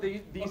also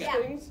these Okay.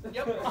 things.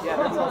 Yep. Yeah,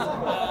 that's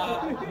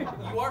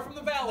awesome. You are from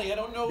the valley. I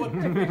don't know what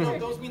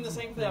those mean the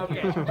same thing.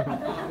 Okay.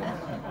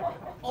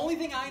 Only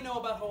thing I know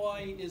about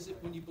Hawaii is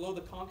when you blow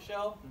the conch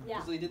shell, Yeah.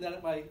 because they did that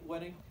at my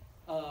wedding,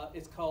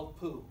 it's called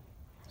poo.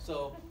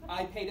 So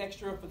I paid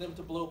extra for them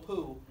to blow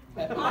poo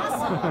at my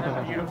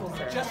Awesome. Beautiful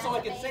ceremony. just so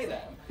I could say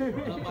that.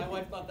 My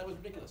wife thought that was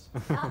ridiculous.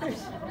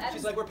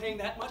 She's like, we're paying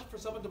that much for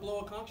someone to blow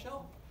a conch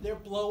shell? They're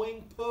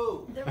blowing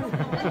poo. We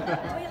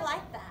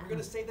like that. We're going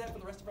to say that for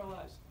the rest of our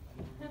lives.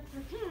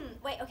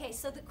 Wait, okay,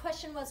 so the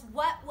question was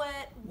what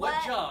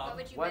job?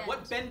 would you What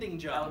bend? bending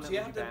job? So you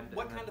have Element would you to, bend,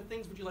 what and kind of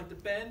things would you like to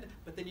bend,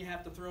 but then you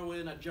have to throw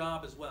in a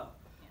job as well.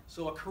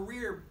 So a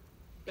career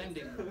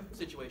bending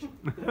situation.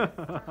 Do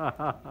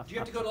you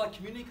have to go to like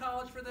community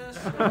college for this?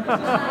 Or is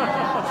this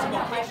some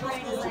vocational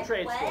school? Like,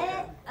 trade school,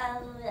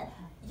 what?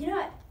 You know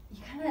what?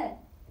 You kind of.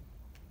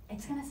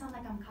 It's gonna sound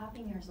like I'm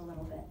copying yours a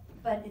little bit,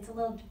 but it's a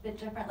little bit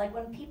different. Like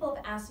when people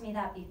have asked me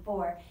that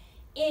before,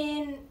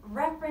 in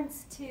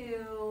reference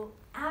to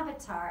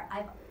Avatar,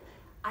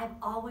 I've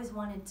always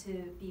wanted to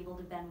be able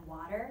to bend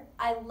water.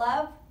 I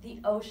love the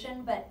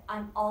ocean, but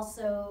I'm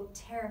also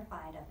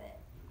terrified of it.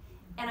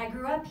 And I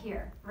grew up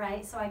here,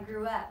 right? So I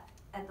grew up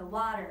at the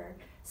water.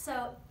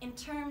 So in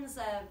terms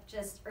of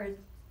just earth,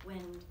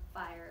 wind,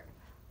 fire,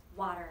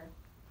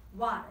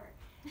 water,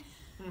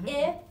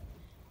 if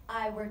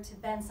I were to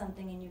bend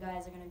something and you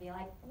guys are gonna be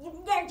like,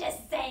 you're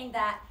just saying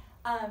that,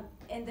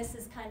 and this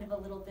is kind of a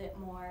little bit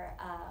more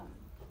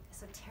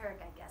esoteric,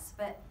 I guess,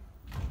 but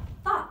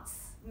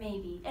thoughts,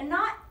 maybe. And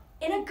not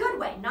in a good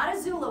way, not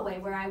a Zula way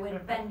where I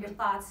would bend your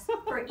thoughts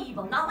for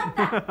evil, not like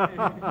that.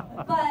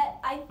 But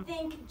I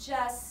think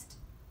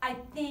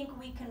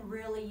we can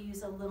really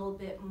use a little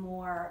bit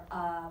more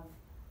of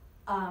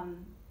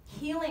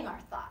healing our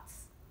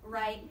thoughts,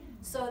 right?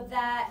 So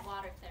that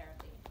Water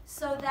therapy.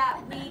 so that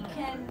we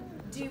can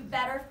do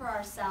better for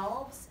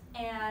ourselves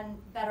and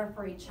better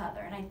for each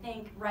other. And I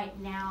think right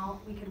now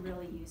we could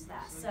really use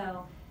that.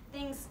 So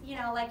things, you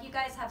know, like you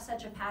guys have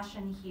such a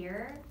passion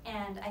here,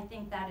 and I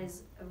think that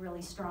is a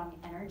really strong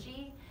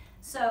energy.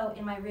 So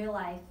in my real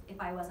life, if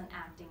I wasn't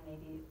acting,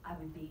 maybe I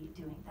would be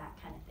doing that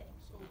kind of thing.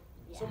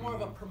 So more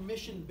of a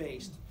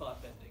permission-based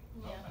thought bending.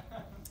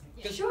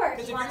 Yeah. Sure,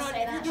 Because if if you you're want to not,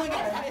 say if you're that. doing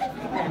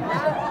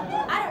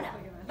I don't know,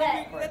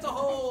 but that's a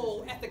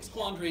whole ethics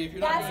quandary if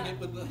you're not That's- doing it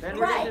with the. Then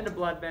we're Right. getting into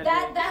blood bending.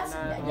 that's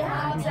and,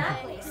 yeah,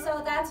 exactly.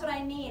 So that's what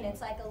I mean.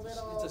 It's like a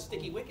little. It's a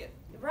sticky wicket.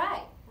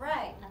 Right.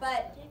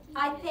 But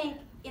I think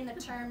in the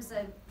terms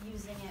of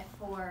using it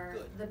for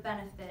Good. the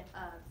benefit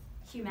of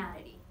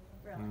humanity.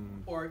 Really.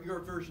 Or your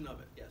version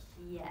of it, yes.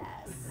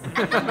 Yes.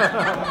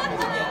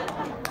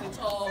 Yeah, it's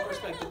all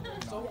perspective.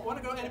 So I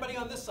want to go to anybody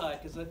on this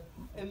side, because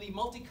in the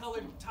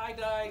multicolored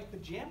tie-dye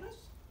pajamas?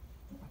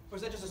 Or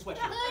is that just a sweatshirt?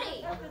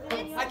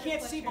 Hoodie. I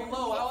can't see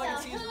below. All I can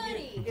It's a see is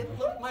hoodie. it.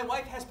 Look, my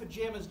wife has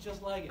pajamas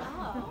just like it.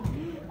 Oh.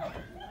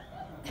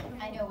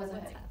 I know it was a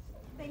hoodie.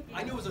 Thank you.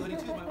 I knew it was a hoodie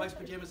too. My wife's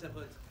pajamas have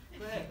hoods.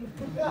 Go ahead.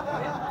 It's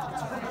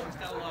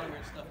got a lot of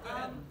weird stuff. Go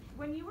ahead.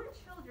 When you were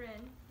children,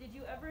 did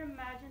you ever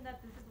imagine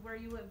that this is where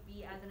you would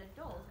be as an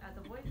adult, as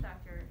a voice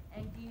actor?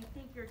 And do you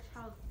think your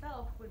child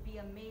self would be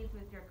amazed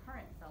with your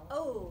current self?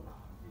 Oh.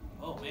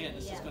 Oh man,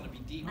 this is Yeah. going to be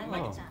deep. I We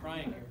might like get some that.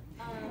 crying here.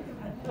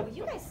 Well,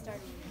 you guys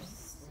started when you were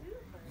super.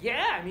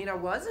 Yeah, I mean, I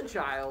was a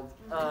child.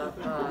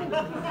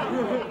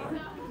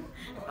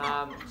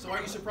 So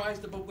are you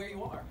surprised about where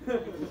you are?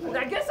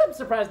 I guess I'm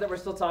surprised that we're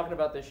still talking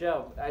about the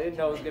show. I didn't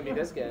know it was gonna be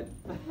this good.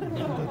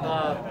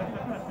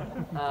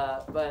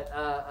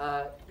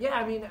 Yeah,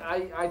 I mean,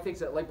 I think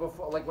so. Like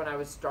before, like when I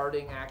was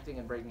starting acting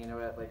and breaking into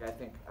it, like I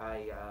think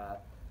I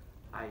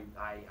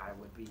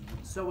would be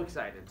so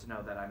excited to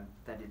know that I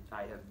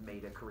have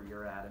made a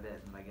career out of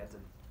it and I get to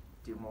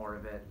do more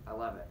of it. I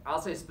love it.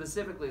 I'll say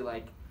specifically,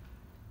 like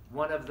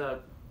one of the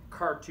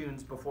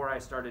cartoons before I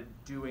started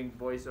doing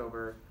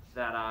voiceover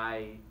that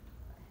I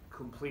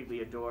completely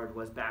adored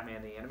was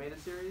Batman the Animated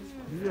Series.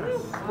 Yes.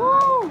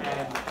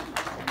 And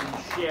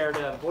we shared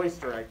a voice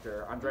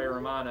director, Andrea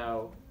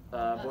Romano,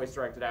 voice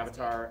directed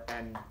Avatar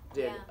and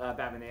did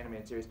Batman the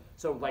Animated Series.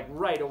 So like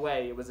right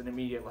away it was an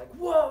immediate like,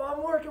 whoa,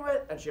 I'm working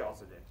with, and she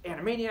also did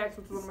Animaniacs,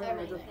 which was one of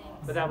my original.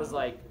 But that was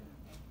like,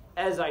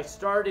 as I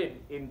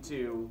started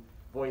into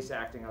voice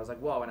acting, I was like,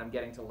 whoa, and I'm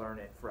getting to learn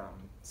it from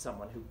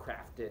someone who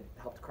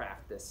helped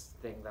craft this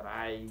thing that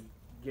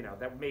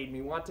that made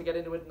me want to get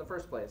into it in the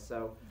first place.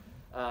 So,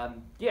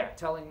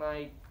 telling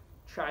my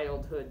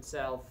childhood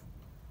self,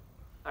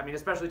 I mean,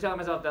 especially telling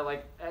myself that,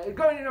 like,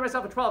 going into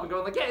myself at 12 and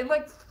going, like, yeah, in,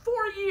 like, 4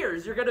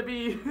 years, you're going to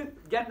be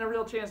getting a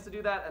real chance to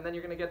do that, and then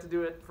you're going to get to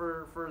do it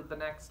for the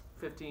next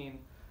 15.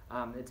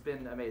 It's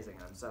been amazing.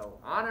 I'm so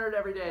honored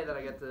every day that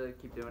I get to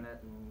keep doing it,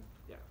 and,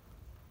 yeah.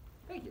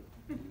 Thank you.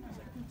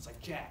 It's like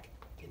Jack.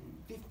 in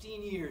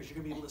 15 years, you're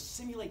going to be able to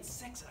simulate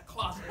sex in a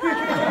closet.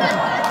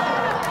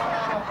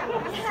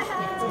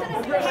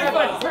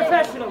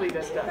 Professionally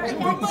this time.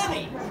 For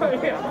money. I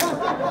don't care.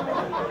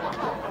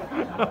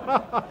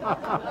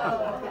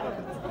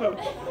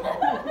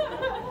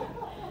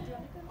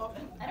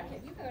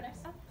 You go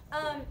next.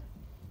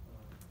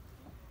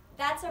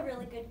 That's a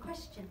really good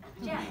question,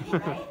 Jennie,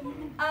 right?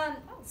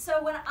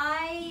 So when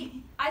I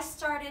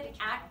started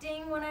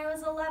acting when I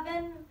was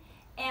 11,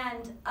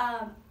 and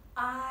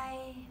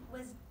I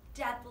was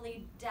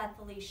deathly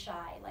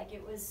shy. Like,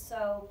 it was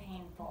so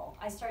painful.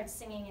 I started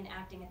singing and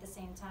acting at the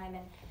same time,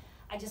 and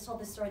I just told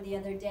this story the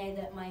other day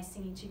that my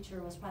singing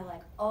teacher was probably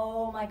like,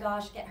 oh my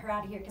gosh, get her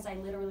out of here, because I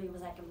literally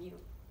was like a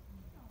mute.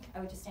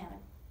 I would just stand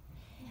there,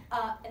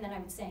 and then I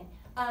would sing.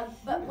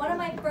 But one of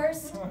my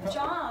first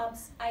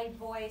jobs, I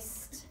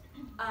voiced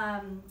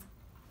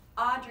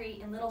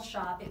Audrey in Little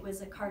Shop. It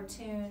was a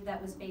cartoon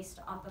that was based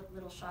off of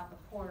Little Shop of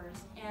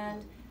Horrors,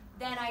 and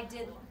then I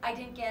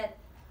didn't get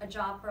a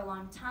job for a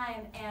long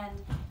time,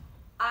 and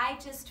I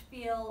just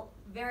feel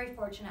very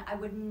fortunate. I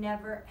would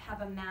never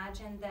have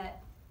imagined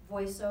that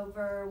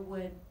voiceover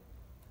would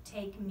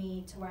take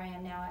me to where I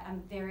am now.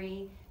 I'm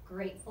very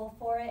grateful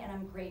for it, and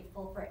I'm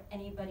grateful for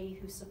anybody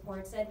who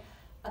supports it.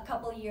 A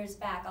couple years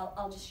back,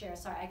 I'll just share,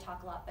 sorry, I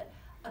talk a lot, but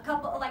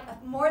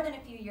more than a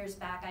few years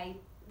back, and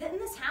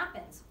this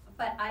happens,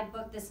 but I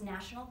booked this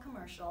national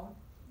commercial,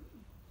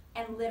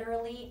 and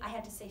literally I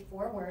had to say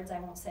 4 words, I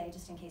won't say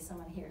just in case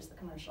someone hears the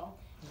commercial,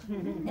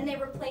 and they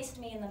replaced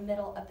me in the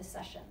middle of the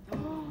session.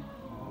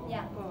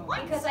 Yeah,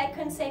 because I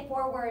couldn't say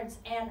 4 words,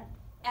 and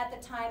at the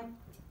time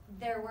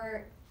there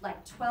were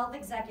like 12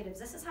 executives.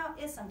 This is how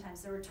it is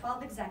sometimes. There were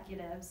 12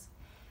 executives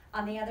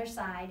on the other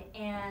side,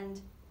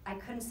 and I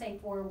couldn't say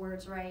 4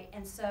 words right,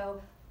 and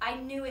so I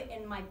knew it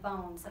in my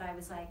bones that I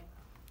was like,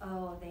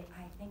 oh,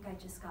 I think I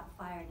just got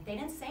fired. They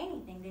didn't say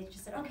anything. They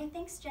just said, okay,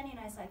 thanks, Jennie. And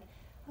I was like,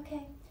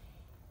 okay.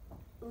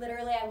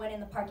 Literally, I went in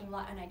the parking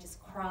lot and I just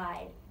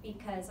cried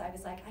because I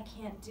was like, I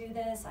can't do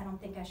this. I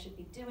don't think I should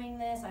be doing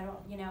this. I don't,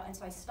 and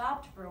so I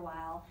stopped for a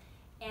while.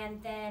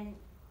 And then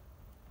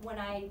when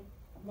I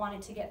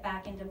wanted to get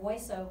back into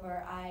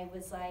voiceover, I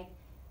was like,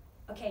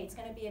 okay, it's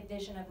gonna be a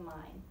vision of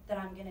mine that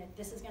I'm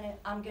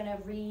gonna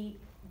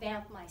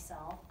revamp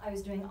myself. I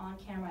was doing on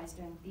camera, I was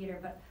doing theater,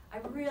 but I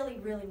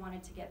really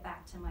wanted to get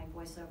back to my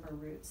voiceover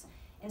roots.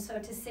 And so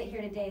to sit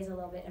here today is a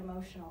little bit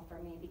emotional for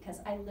me because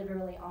I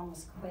literally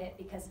almost quit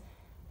because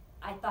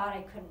I thought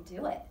I couldn't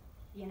do it,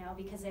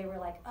 because they were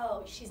like,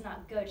 oh, she's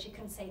not good, she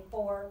couldn't say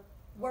 4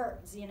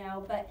 words,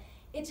 but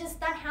it just,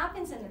 that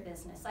happens in the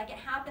business. Like, it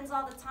happens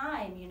all the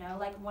time,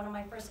 like one of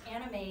my first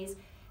animes,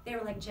 they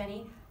were like,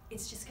 Jennie,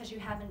 it's just because you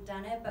haven't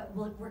done it, but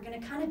we're gonna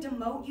kind of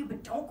demote you,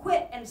 but don't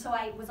quit. And so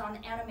I was on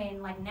the anime,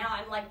 and like now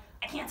I'm like,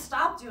 I can't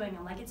stop doing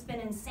them. Like, it's been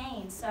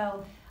insane.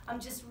 So I'm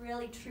just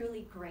really,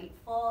 truly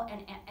grateful,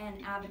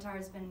 and Avatar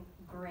has been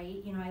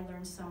great. I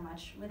learned so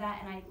much with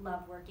that, and I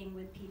love working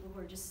with people who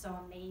are just so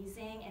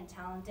amazing and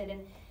talented,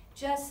 and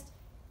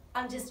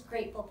I'm just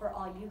grateful for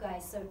all you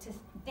guys. So to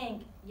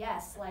think,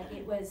 yes, like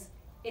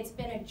it's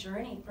been a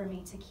journey for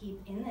me to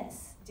keep in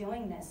this,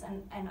 doing this,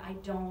 and I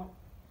don't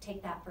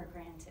take that for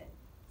granted.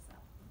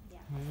 Yeah.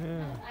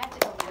 I have to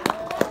go.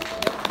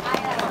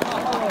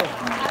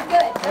 I'm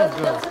good.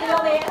 Those are the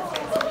only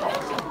answers.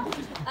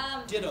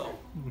 Ditto.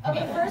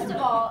 Okay, first of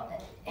all,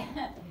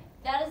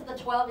 that is the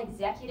 12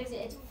 executives.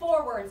 It's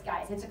 4 words,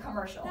 guys. It's a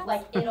commercial.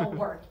 Like, it'll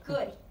work.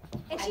 Good.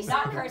 And I'm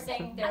not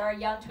cursing. There are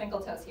young twinkle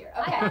toes here.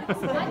 Okay. I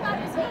thought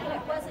it was me, and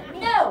it wasn't me.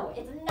 No,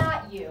 it's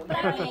not you.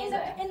 But I mean,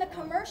 in the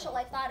commercial,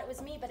 I thought it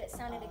was me, but it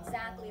sounded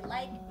exactly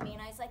like me,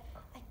 and I was like,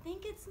 I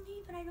think it's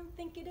me, but I don't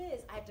think it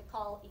is. I had to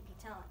call EP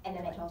Talent. And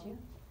then they told you?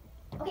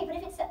 Okay, but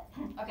if it's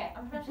okay,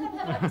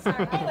 I'm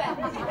sorry. Anyway,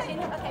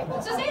 okay,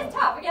 so say it's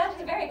tough. Again,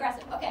 it's very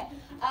aggressive. Okay,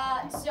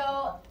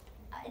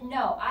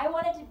 no, I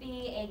wanted to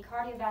be a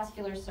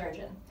cardiovascular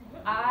surgeon.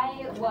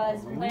 I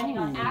was planning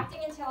on acting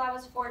until I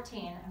was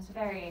 14. I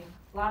was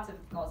lots of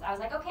goals. I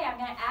was like, okay, I'm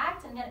gonna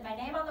act and get my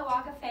name on the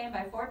Walk of Fame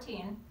by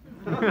 14,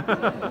 and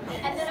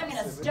then I'm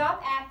gonna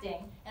stop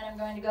acting and I'm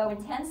going to go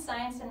intense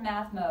science and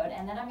math mode,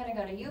 and then I'm gonna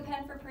go to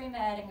UPenn for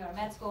pre-med and go to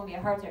med school and be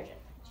a heart surgeon.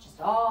 It's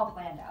just all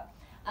planned out.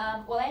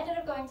 Well, I ended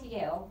up going to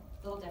Yale,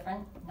 a little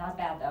different, not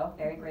bad though,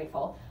 very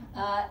grateful.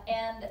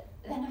 And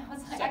then I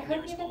was like, I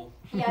couldn't even,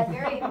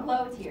 very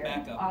low tier,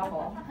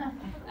 awful.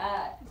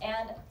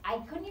 And I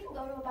couldn't even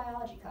go to a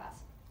biology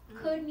class.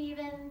 Couldn't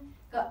even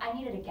go, I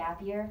needed a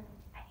gap year.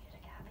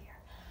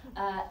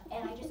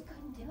 And I just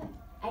couldn't do it.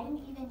 I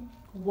didn't even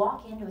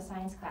walk into a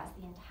science class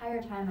the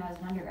entire time I was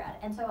an undergrad.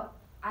 And so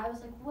I was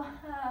like, what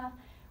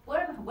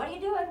are you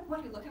doing? What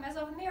are you looking at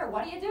myself in the mirror?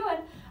 What are you doing?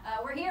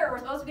 We're here. We're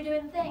supposed to be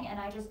doing the thing, and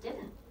I just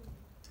didn't.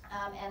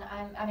 And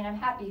I'm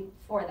happy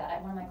for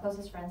that. One of my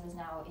closest friends is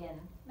now in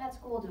med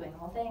school doing the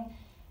whole thing.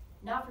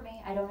 Not for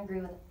me. I don't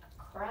agree with a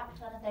crap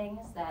ton of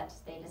things that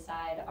they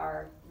decide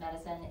are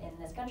medicine in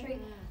this country.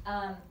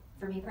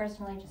 For me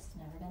personally, just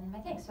never been my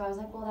thing. So I was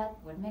like, well, that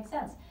wouldn't make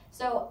sense.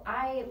 So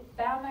I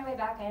found my way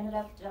back. I ended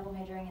up double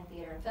majoring in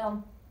theater and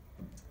film.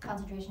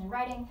 concentration in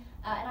writing,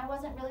 and I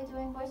wasn't really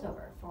doing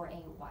voiceover for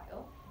a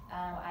while.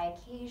 I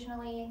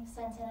occasionally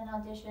sent in an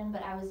audition,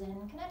 but I was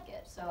in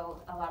Connecticut,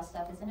 so a lot of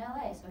stuff is in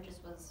LA, so it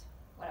just was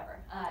whatever.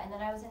 And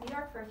then I was in New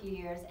York for a few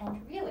years,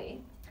 and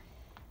really,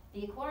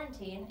 the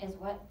quarantine is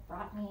what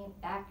brought me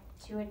back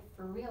to it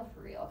for real,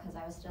 because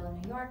I was still in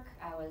New York.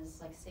 I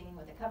was like singing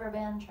with a cover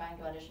band, trying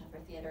to audition for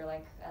theater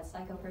like a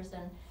psycho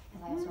person,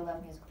 because I also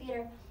love musical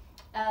theater.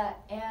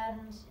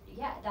 And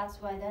yeah,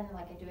 that's why then,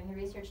 like, doing the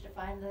research to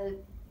find the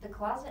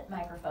closet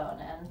microphone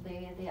and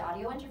the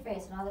audio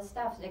interface and all this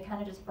stuff, it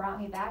kind of just brought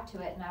me back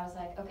to it, and I was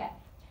like, okay,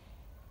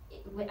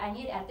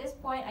 at this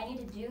point, I need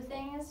to do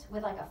things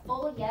with like a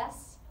full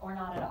yes or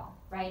not at all,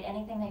 right?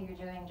 Anything that you're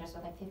doing just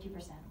with like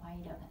 50%, why are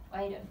you doing it? Why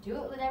are you doing it? Do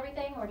it with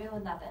everything or do it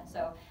with nothing.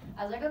 So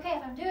I was like, okay,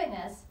 if I'm doing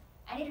this,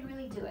 I need to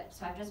really do it.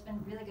 So I've just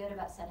been really good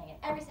about sending in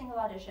every single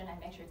audition. I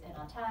make sure it's in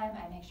on time.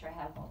 I make sure I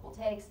have multiple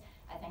takes.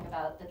 I think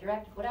about the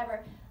directive,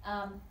 whatever.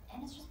 And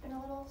it's just been a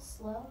little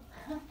slow.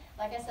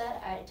 Like I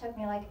said, it took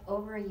me like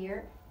over a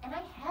year, and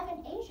I have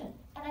an agent,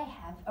 and I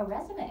have a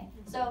resume.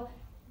 So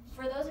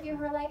for those of you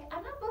who are like,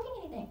 I'm not booking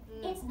anything,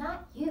 it's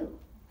not you.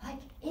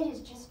 Like, it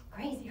is just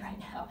crazy right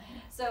now.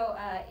 So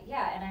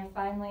yeah, and I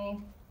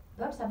finally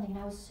booked something, and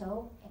I was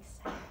so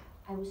excited.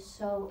 I was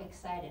so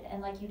excited.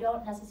 And like, you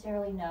don't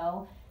necessarily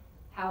know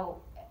how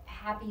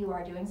happy you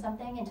are doing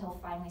something until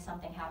finally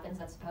something happens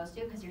that's supposed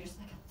to, because you're just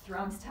like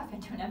throwing stuff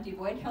into an empty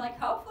void, and you're like,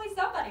 hopefully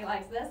somebody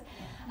likes this.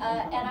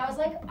 And I was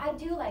like, I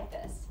do like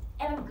this,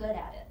 and I'm good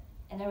at it.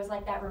 And there was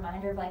like that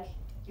reminder of like,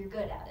 you're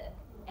good at it,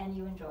 and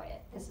you enjoy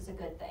it. This is a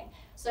good thing.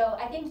 So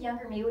I think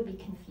younger me would be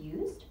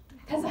confused,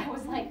 because I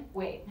was like,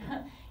 wait,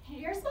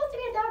 you're supposed to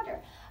be a doctor.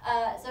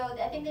 So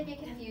I think they'd be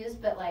confused,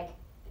 but like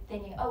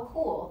thinking, oh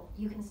cool,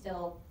 you can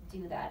still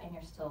do that and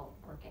you're still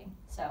working.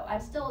 So I'm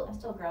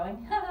still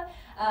growing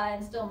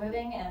and still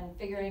moving and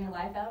figuring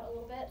life out a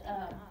little bit.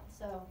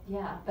 So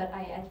yeah, but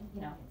I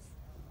you know,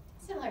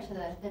 it's similar to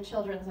the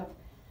children's of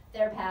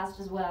their past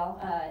as well.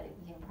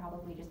 You can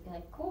probably just be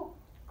like, cool,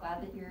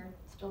 glad that you're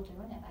still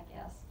doing it, I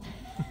guess.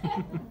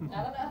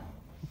 I don't know.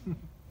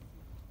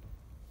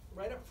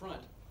 Right up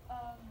front.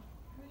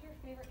 Who's your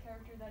favorite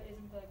character that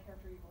isn't the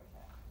character you voice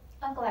act?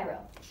 Uncle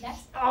Iroh.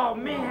 Next. Oh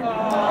man.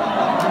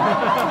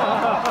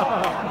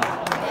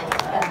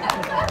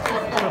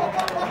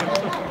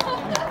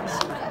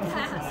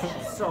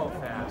 So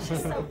fast.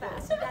 She's so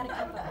fast. You gotta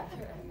keep up.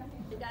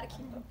 You gotta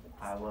keep up.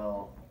 I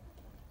will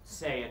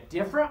say a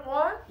different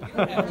one. You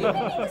can be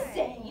the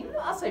same.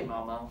 I'll say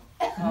Momo.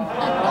 A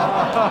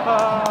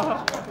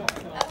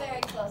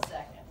very close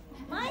second.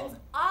 Mine's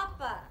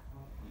Appa.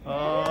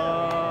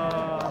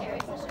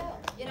 Carries the show.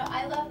 You know,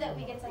 I love that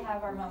we get to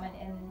have our moment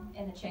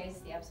in the chase,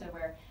 the episode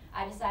where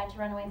I decide to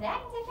run away and say, I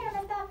can take care of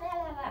myself, blah,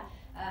 blah, blah.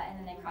 And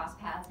then they cross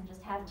paths and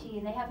just have tea,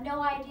 and they have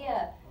no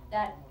idea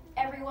that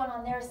everyone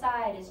on their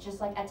side is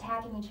just like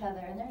attacking each other,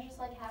 and they're just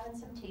like having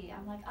some tea.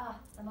 I'm like,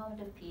 the moment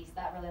of peace.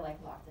 That really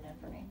like locked it in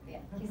for me. But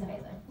yeah, he's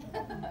amazing.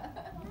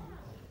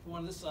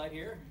 One on this side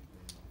here.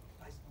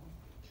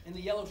 In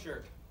the yellow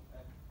shirt.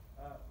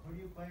 Who do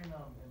you play in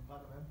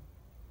front of him?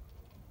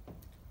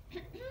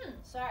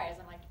 Sorry, as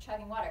I'm like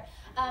chugging water.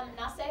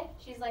 Nase,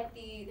 she's like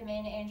the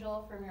main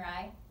angel for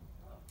Mirai.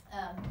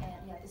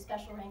 And yeah, the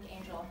special rank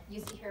angel. You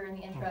see her in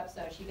the intro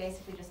episode. She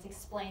basically just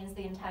explains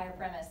the entire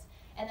premise.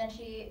 And then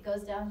she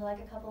goes down to like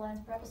a couple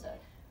lines per episode,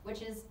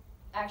 which is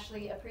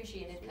actually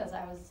appreciated, because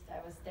I was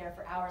there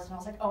for hours and I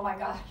was like, oh my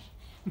gosh,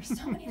 there's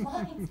so many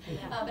lines.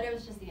 But it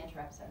was just the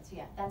intro episode. So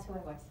yeah, that's who I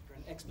was. You're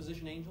an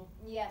exposition angel?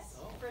 Yes,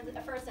 for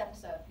the first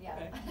episode, yeah.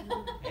 Okay.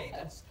 Hey,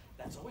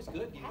 that's always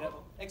good. You have,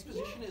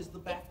 exposition is the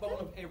backbone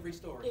of every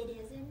story. It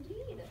is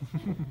indeed.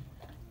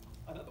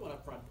 Another one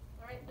up front.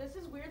 All right, this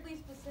is weirdly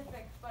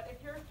specific, but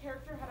if your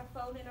character had a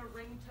phone and a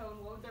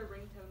ringtone, what would their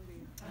ringtone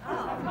be?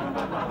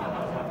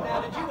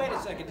 Now, wait a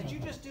second, did you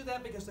just do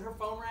that because her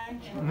phone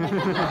rang? That's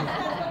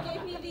what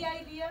gave me the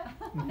idea.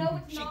 No,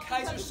 it's not. She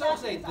Kaiser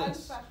Soze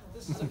this.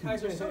 This is a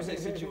Kaiser Soze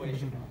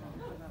situation.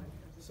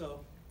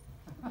 So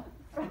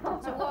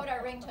what would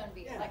our ringtone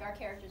be? Like our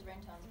characters'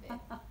 ringtones be?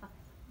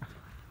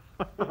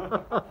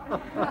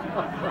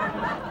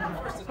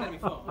 First, it's gonna be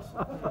phones.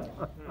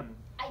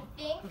 I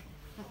think.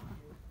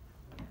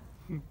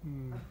 I'm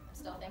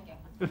still thinking.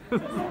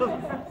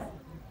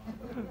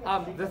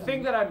 The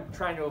thing that I'm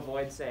trying to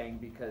avoid saying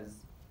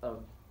because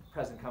of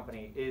present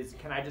company is,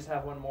 can I just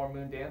have one more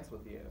moon dance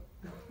with you?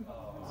 This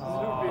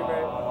would be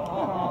very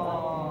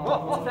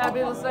it's a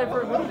fabulous night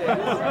for a moon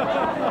dance.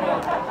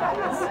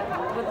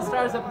 Put the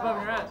stars up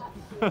above your head.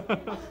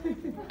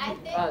 I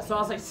think. So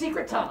I'll say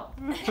secret tunnel.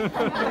 I'm just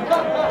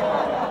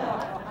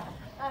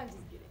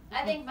kidding.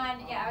 I think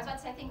mine. Yeah, I was about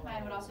to say. I think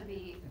mine would also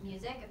be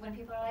music. When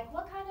people are like,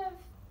 "What kind of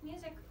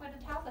music would a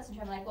Taff listen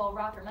to?" I'm like, "Well,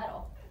 rock or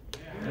metal."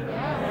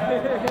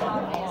 Yeah.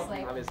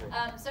 Obviously.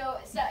 So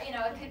you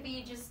know, it could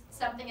be just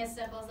something as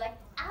simple as like,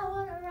 "I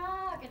wanna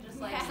rock," and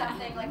just like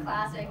something like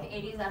classic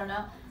 80s. I don't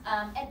know.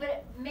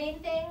 But main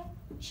thing,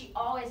 she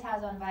always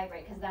has on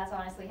vibrate, because that's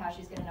honestly how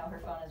she's gonna know her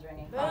phone is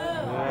ringing.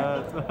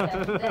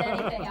 Than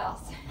anything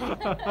else.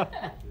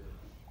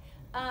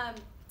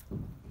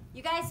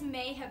 You guys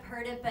may have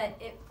heard it, but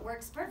it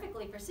works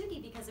perfectly for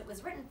Suki because it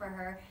was written for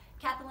her.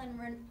 Kathleen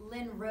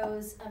Lynn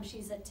Rose,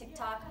 she's a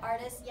TikTok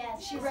artist.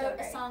 Yes, she she's wrote so a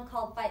great. song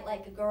called Fight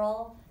Like a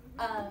Girl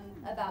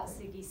about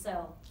Suki,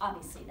 so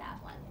obviously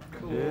that one.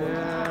 Cool.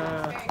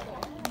 Yeah. Very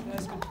cool. You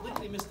guys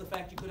completely missed the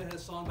fact you could have had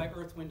a song by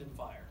Earth, Wind, and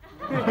Fire.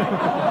 I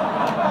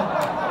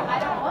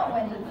don't want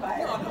wind and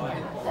fire. No, no, it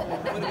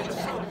would have been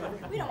so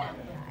good. We don't want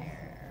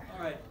fire.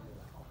 All right.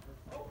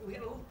 Oh, we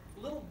got a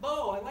little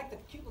bow. I like the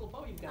cute little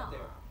bow you've got Aw.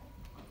 there.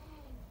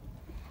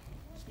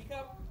 Speak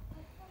up.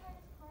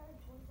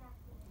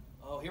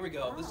 Oh, here we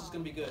go. This is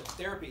going to be good.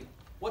 Therapy.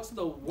 What's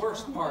the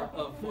worst part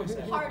of voice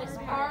acting? Hardest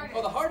part.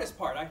 Oh, the hardest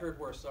part. I heard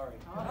worse. Sorry.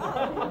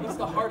 What's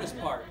the hardest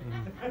part?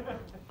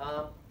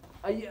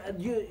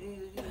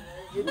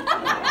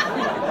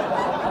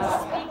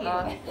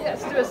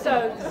 Yes,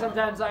 so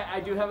sometimes I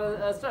do have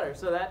a stutter,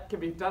 so that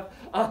can be tough.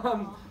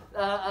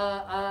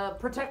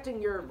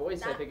 Protecting your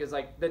voice, I think, is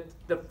like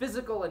the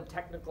physical and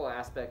technical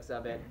aspects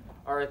of it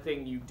are a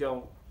thing you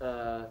don't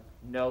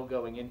know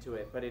going into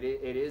it, but it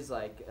is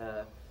like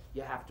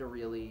you have to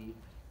really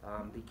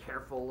be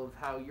careful of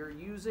how you're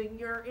using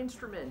your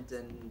instrument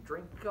and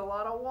drink a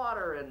lot of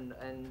water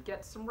and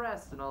get some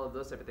rest and all of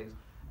those type of things,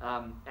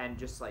 and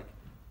just like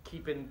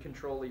keep in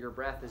control of your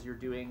breath as you're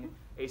doing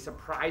a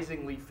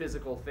surprisingly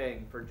physical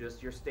thing for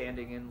just you're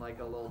standing in like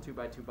a little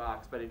 2x2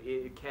 box, but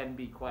it can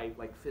be quite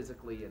like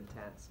physically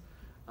intense.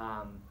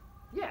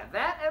 Yeah,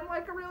 that and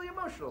like a really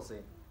emotional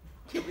scene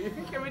can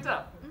be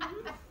tough.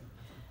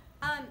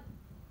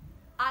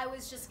 I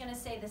was just gonna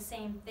say the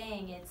same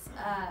thing. It's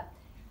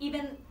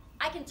even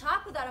I can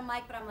talk without a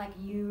mic, but I'm like,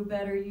 you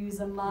better use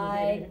a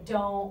mic.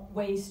 Don't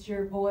waste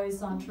your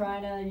voice on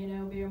trying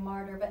to, be a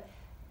martyr. But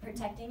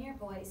protecting your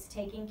voice,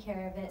 taking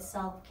care of it,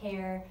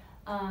 self-care.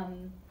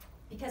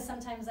 Because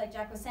sometimes, like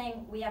Jack was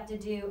saying, we have to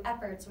do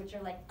efforts, which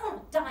are like,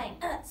 dying,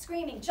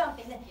 screaming,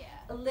 jumping.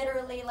 Yeah.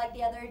 Literally, like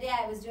the other day,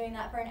 I was doing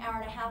that for an hour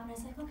and a half, and I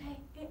was like,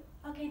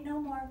 okay, no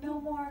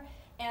more.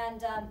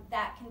 And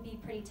that can be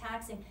pretty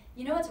taxing.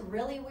 You know what's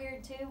really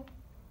weird, too?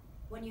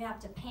 When you have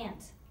to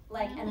pant,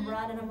 and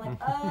run, and I'm like,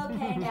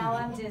 okay, now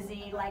I'm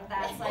dizzy. Like,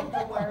 that's, like,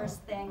 the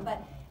worst thing.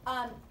 But,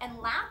 and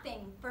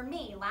laughing, for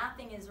me,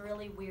 laughing is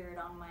really weird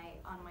on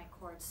my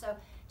cords. So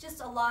just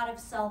a lot of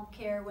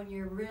self-care when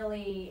you're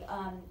really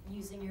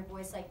using your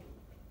voice. Like,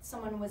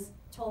 someone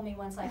told me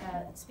once, like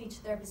a speech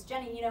therapist,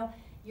 Jennie,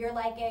 you're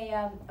like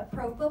a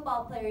pro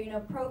football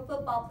player. Pro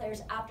football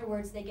players,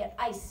 afterwards, they get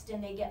iced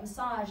and they get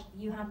massaged.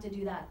 You have to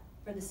do that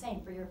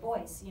for your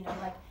voice.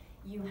 Like,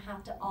 you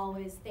have to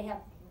always, they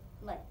have,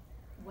 like,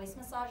 voice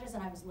massages,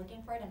 and I was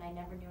looking for it, and I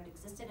never knew it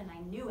existed, and I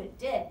knew it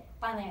did.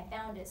 Finally, I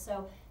found it.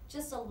 So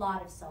just a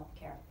lot of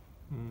self-care.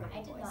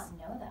 I did not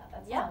know that.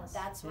 That sounds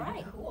that's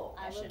right. Cool.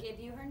 I will give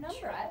you her number.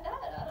 Try that.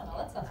 I don't know.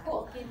 That sounds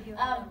cool. I will give you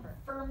her number.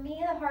 For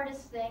me, the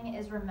hardest thing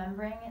is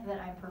remembering that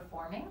I'm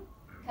performing.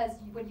 Because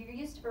when you're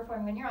used to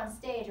performing, when you're on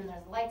stage and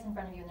there's lights in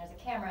front of you and there's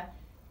a camera,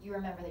 you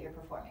remember that you're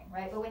performing,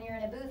 right? But when you're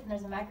in a booth and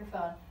there's a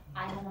microphone,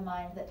 I have a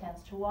mind that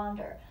tends to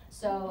wander.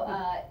 So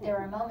there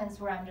are moments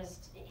where I'm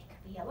just, it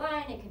could be a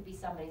line, it could be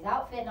somebody's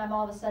outfit, and I'm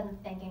all of a sudden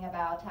thinking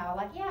about how,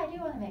 like, yeah, I do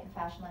want to make a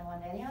fashion line one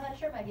day. That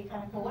shirt might be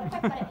kind of cool. What if I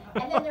put it?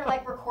 And then they're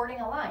like recording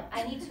a line.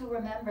 I need to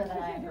remember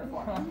that I am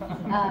performing.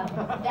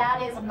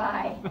 That is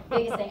my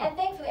biggest thing. And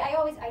thankfully,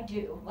 I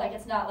do. Like,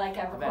 it's not like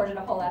I recorded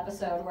a whole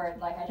episode where,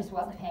 like, I just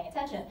wasn't paying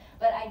attention.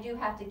 But I do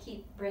have to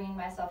keep bringing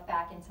myself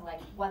back into,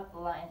 like, what the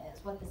line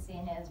is, what the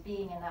scene is,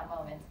 being in that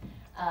moment.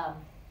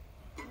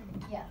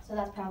 Yeah, so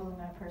that's probably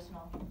my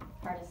personal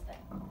hardest thing.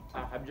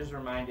 I'm just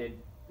reminded,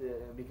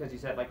 because you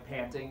said like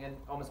panting and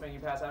almost making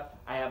you pass out.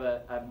 I'm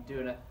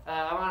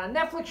on a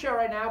Netflix show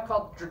right now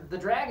called The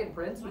Dragon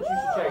Prince, which you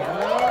should check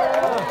out.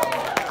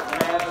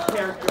 I have a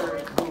character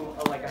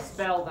who, like a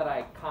spell that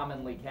I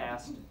commonly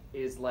cast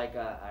is like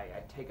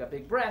I take a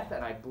big breath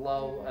and I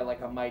blow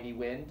like a mighty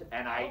wind,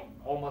 and I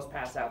almost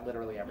pass out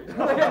literally every time.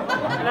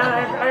 And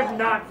I've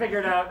not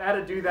figured out how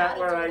to do that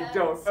where I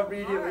don't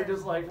immediately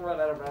just like run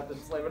out of breath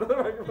and slam it on the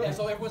microphone. Yeah,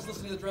 so everyone's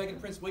listening to The Dragon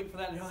Prince, waiting for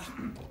that, and you're like,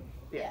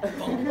 yeah.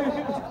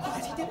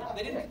 He did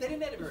it. They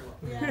didn't edit very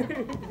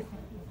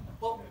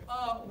well.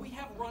 Well, we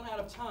have run out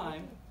of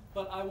time,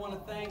 but I want to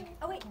thank.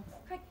 Oh wait,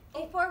 Craig.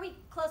 Before we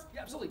close,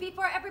 yeah, absolutely.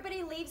 Before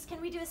everybody leaves, can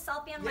we do a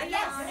selfie on my phone?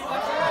 Yes.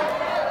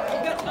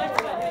 We've got time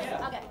for that.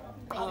 Yeah.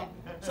 Okay.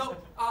 So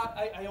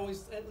I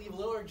always leave a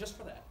little early just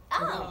for that.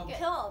 Oh,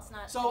 cool. It's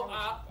not. So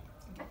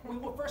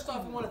first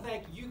off, we want to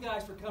thank you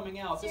guys for coming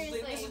out. This is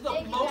the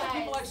thank most you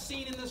people I've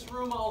seen in this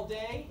room all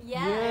day.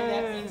 Yeah. And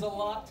that means a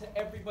lot to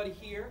everybody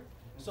here.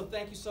 So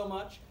thank you so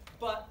much.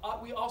 But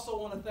we also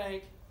want to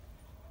thank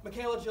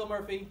Michaela Jill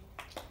Murphy.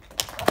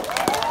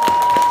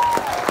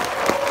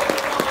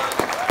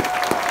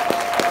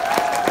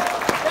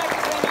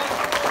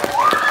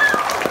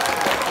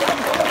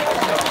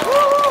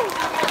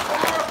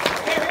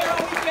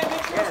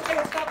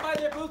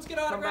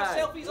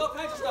 Selfies, all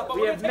kinds of stuff. But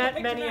we have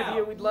met many of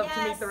you. We'd love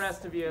to meet the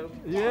rest of you.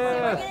 Yeah.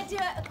 So we're gonna do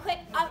a quick.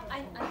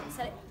 I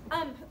said it.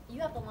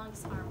 You have the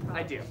longest arm. Probably.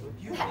 I do.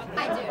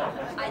 I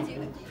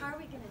do. How are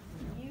we gonna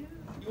do?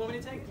 You want me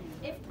to take?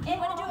 If You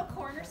want to do a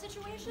corner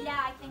situation? Yeah,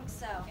 I think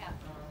so. Yeah.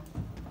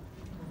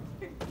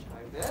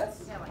 Like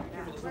this? Careful,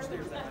 there's no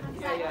stairs that way.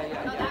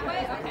 Yeah. Oh, that way?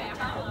 Okay, I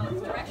don't know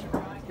which direction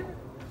we're going.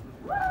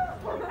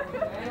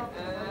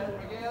 Okay, and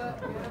Michaela,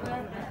 get in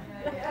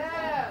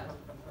there.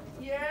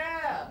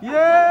 Yeah!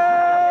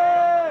 Yeah!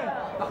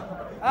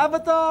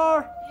 Avatar!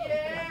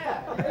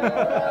 Yeah!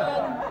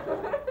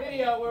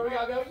 Video where we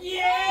all go,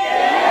 yeah!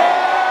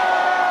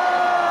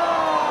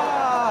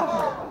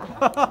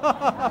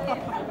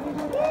 Yeah!